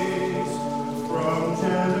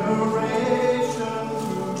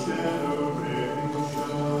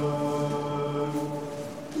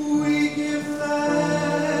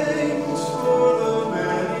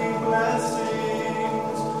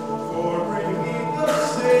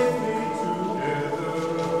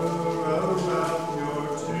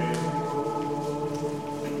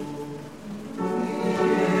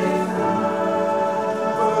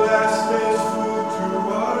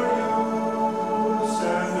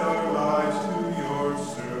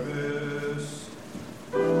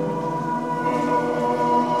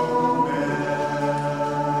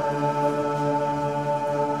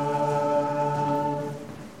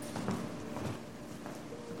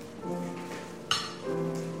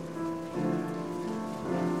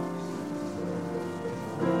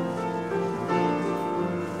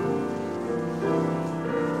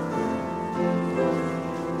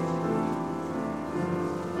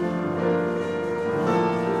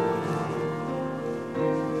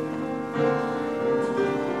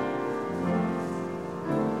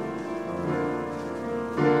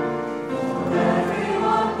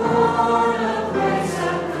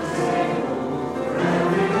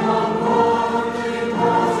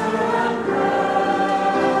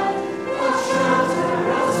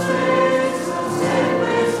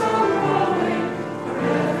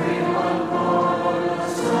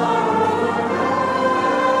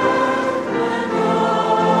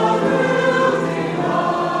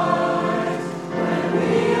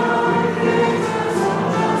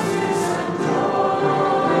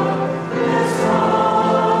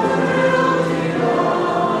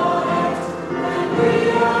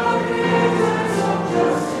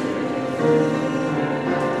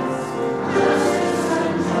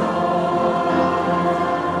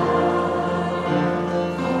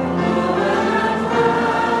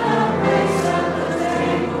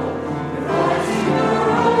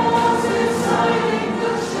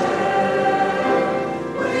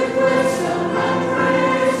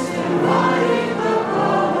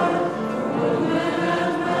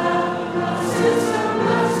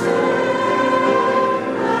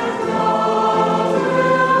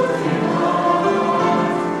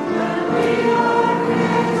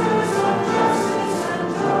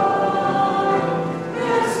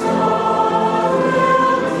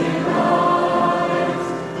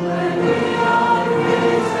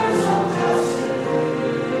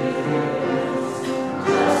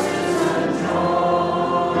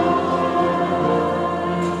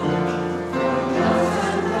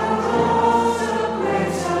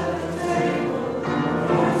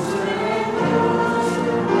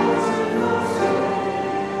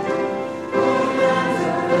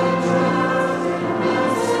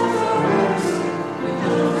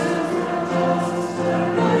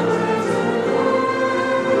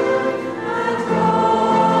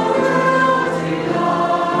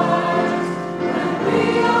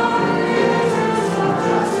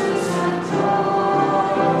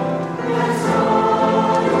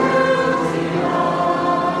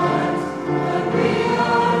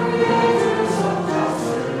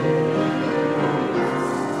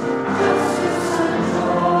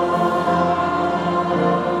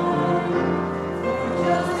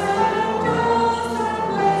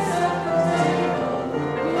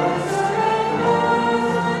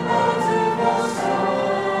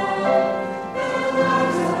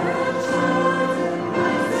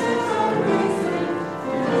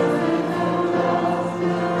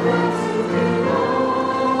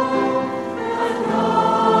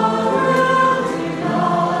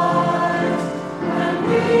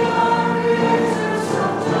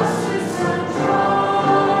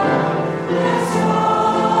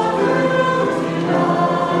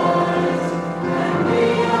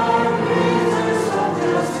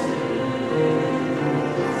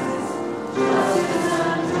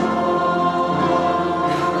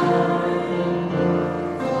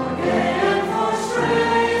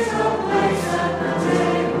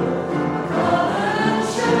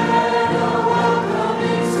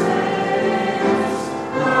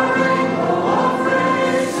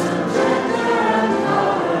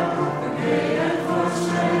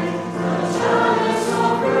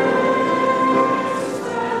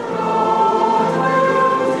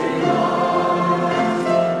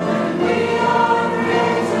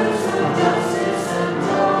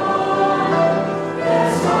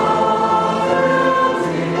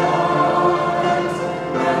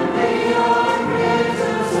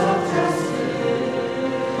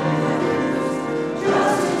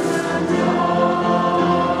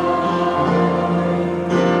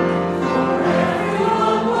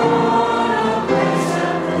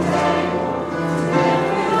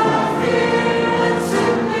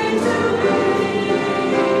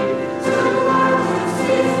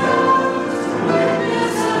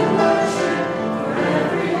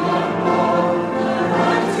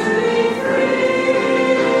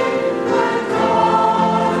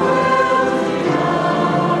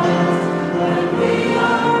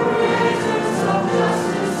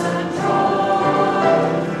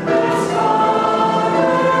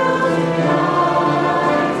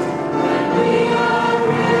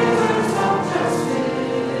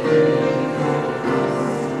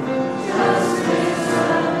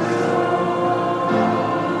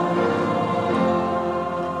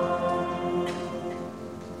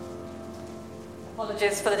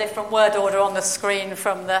 apologies for the different word order on the screen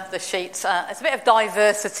from the sheets. It's a bit of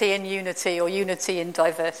diversity in unity, or unity in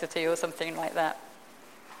diversity, or something like that.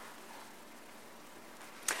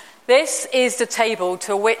 This is the table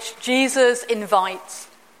to which Jesus invites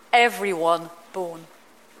everyone born,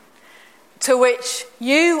 to which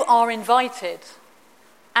you are invited,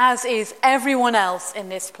 as is everyone else in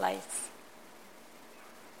this place.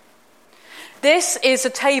 This is a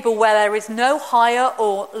table where there is no higher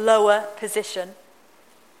or lower position,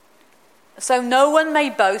 so no one may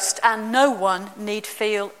boast and no one need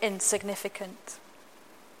feel insignificant.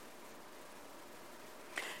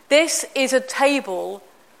 This is a table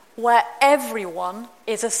where everyone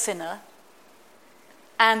is a sinner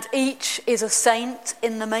and each is a saint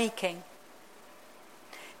in the making.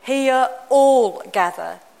 Here all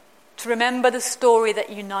gather to remember the story that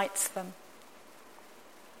unites them.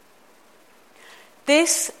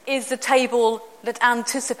 This is the table that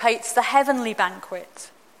anticipates the heavenly banquet,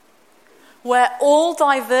 where all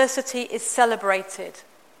diversity is celebrated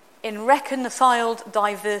in reconciled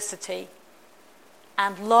diversity,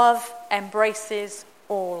 and love embraces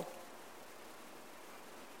all.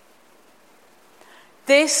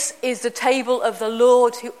 This is the table of the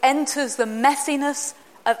Lord who enters the messiness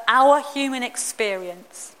of our human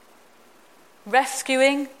experience,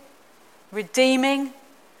 rescuing, redeeming,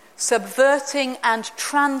 subverting and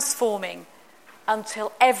transforming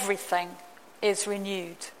until everything is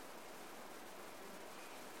renewed.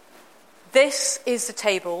 This is the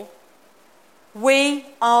table. We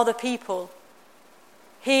are the people.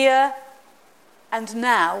 Here and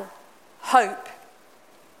now, hope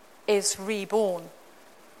is reborn.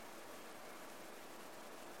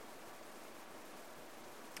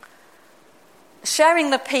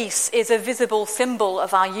 Sharing the peace is a visible symbol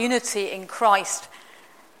of our unity in Christ,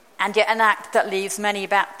 and yet an act that leaves many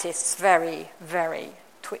Baptists very, very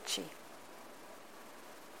twitchy.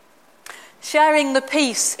 Sharing the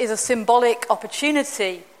peace is a symbolic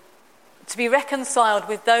opportunity to be reconciled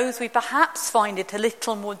with those we perhaps find it a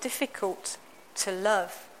little more difficult to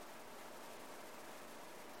love.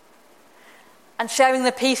 And sharing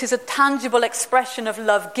the peace is a tangible expression of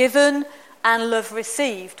love given and love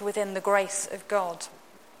received within the grace of God.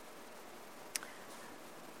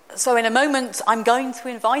 So in a moment, I'm going to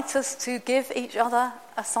invite us to give each other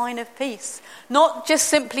a sign of peace. Not just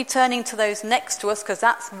simply turning to those next to us, because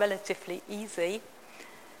that's relatively easy.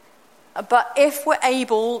 But if we're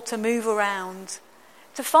able to move around,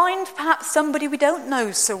 to find perhaps somebody we don't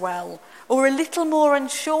know so well, or a little more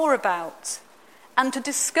unsure about, and to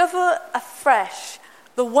discover afresh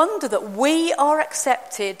the wonder that we are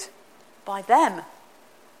accepted by them.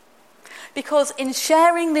 Because in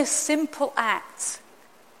sharing this simple act,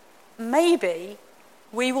 maybe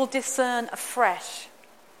we will discern afresh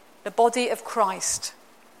the body of Christ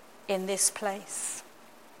in this place.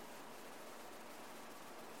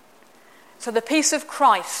 So the peace of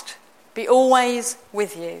Christ be always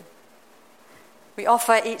with you. We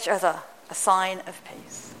offer each other a sign of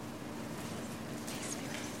peace.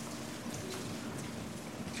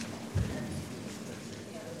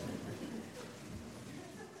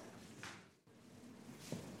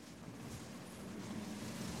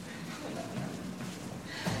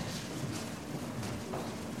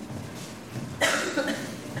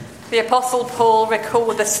 The Apostle Paul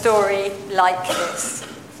recalled the story like this.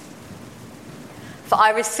 For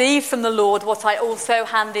I received from the Lord what I also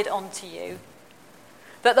handed on to you,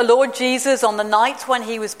 that the Lord Jesus, on the night when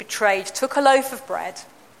he was betrayed, took a loaf of bread,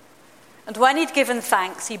 and when he'd given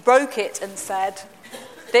thanks, he broke it and said,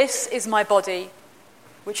 "This is my body,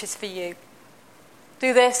 which is for you.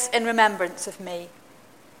 Do this in remembrance of me."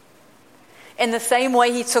 In the same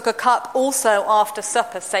way, he took a cup also after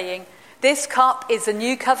supper, saying, "This cup is the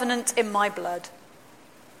new covenant in my blood.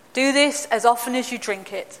 Do this as often as you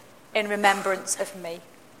drink it in remembrance of me.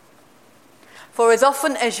 For as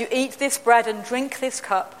often as you eat this bread and drink this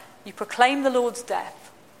cup, you proclaim the Lord's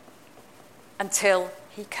death until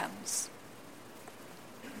he comes."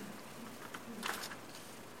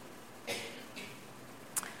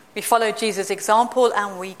 We follow Jesus' example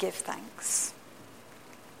and we give thanks.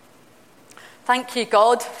 Thank you,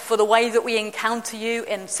 God, for the way that we encounter you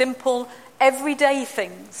in simple, everyday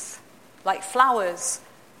things like flowers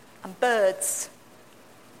and birds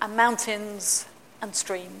and mountains and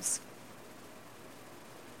streams.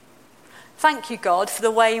 Thank you, God, for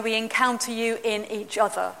the way we encounter you in each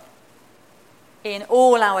other, in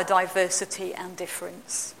all our diversity and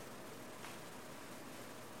difference.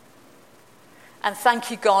 And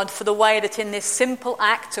thank you, God, for the way that in this simple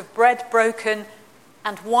act of bread broken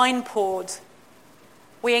and wine poured,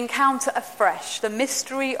 we encounter afresh the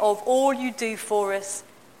mystery of all you do for us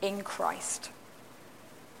in Christ.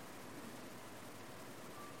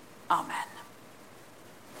 Amen.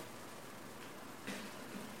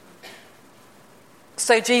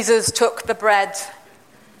 So Jesus took the bread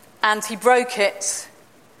and he broke it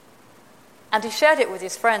and he shared it with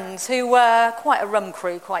his friends, who were quite a rum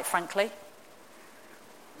crew, quite frankly.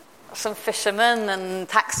 Some fishermen and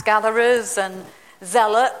tax gatherers and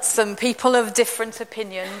zealots and people of different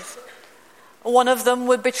opinions. One of them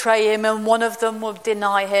would betray him and one of them would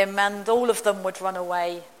deny him and all of them would run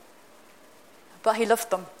away. But he loved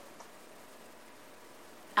them.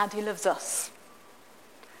 And he loves us.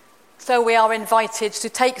 So we are invited to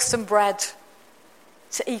take some bread,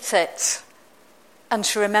 to eat it, and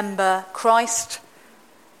to remember Christ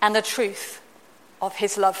and the truth of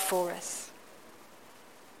his love for us.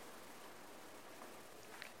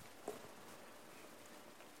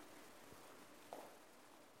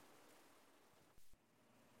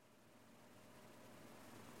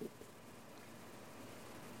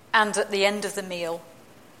 And at the end of the meal,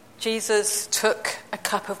 Jesus took a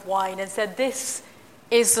cup of wine and said, "This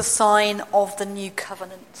is the sign of the new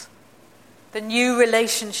covenant, the new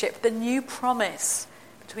relationship, the new promise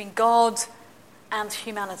between God and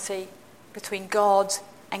humanity, between God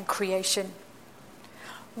and creation.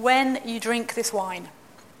 When you drink this wine,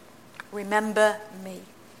 remember me."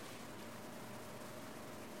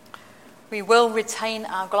 We will retain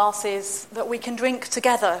our glasses that we can drink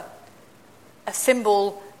together, a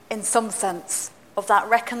symbol in some sense of that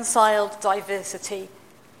reconciled diversity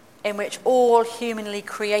in which all humanly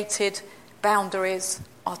created boundaries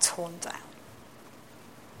are torn down.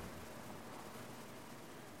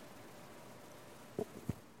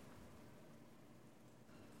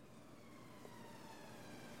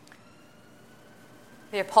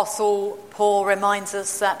 The Apostle Paul reminds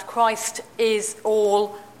us that Christ is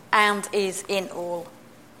all and is in all.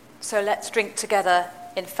 So let's drink together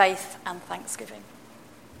in faith and thanksgiving.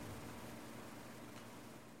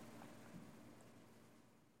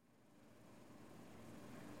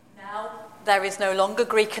 Now there is no longer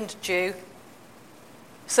Greek and Jew,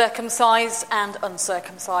 circumcised and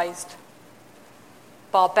uncircumcised,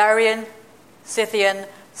 barbarian, Scythian,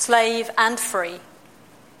 slave and free.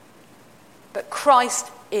 But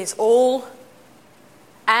Christ is all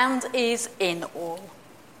and is in all.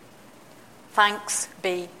 Thanks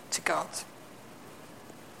be to God.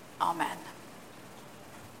 Amen.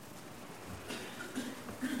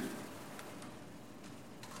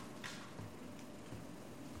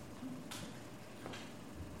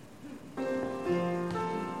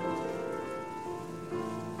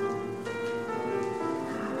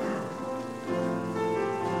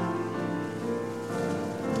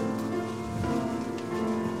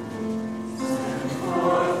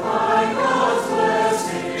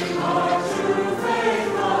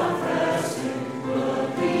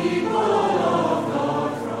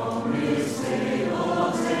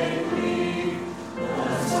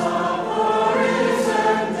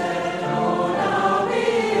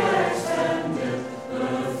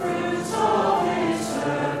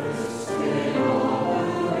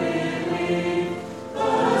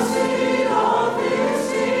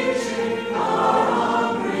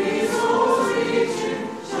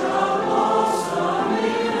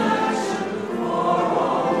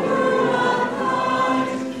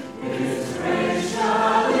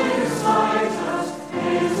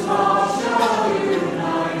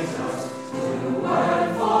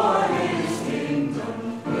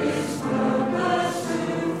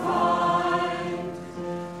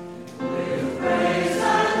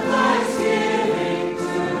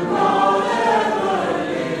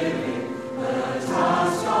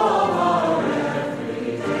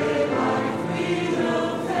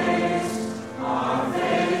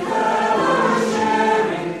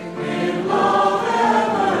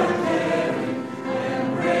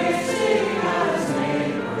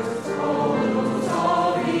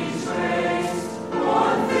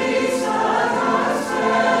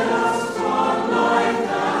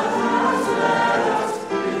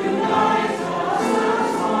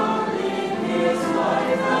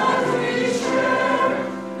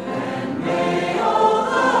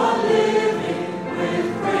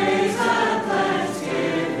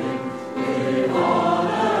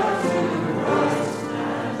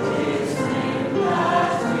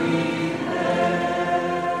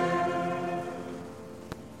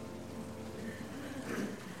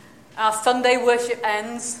 Our Sunday worship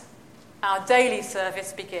ends, our daily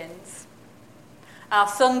service begins. Our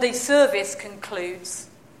Sunday service concludes,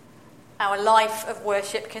 our life of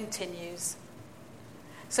worship continues.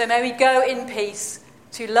 So may we go in peace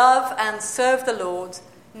to love and serve the Lord,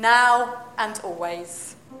 now and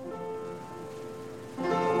always.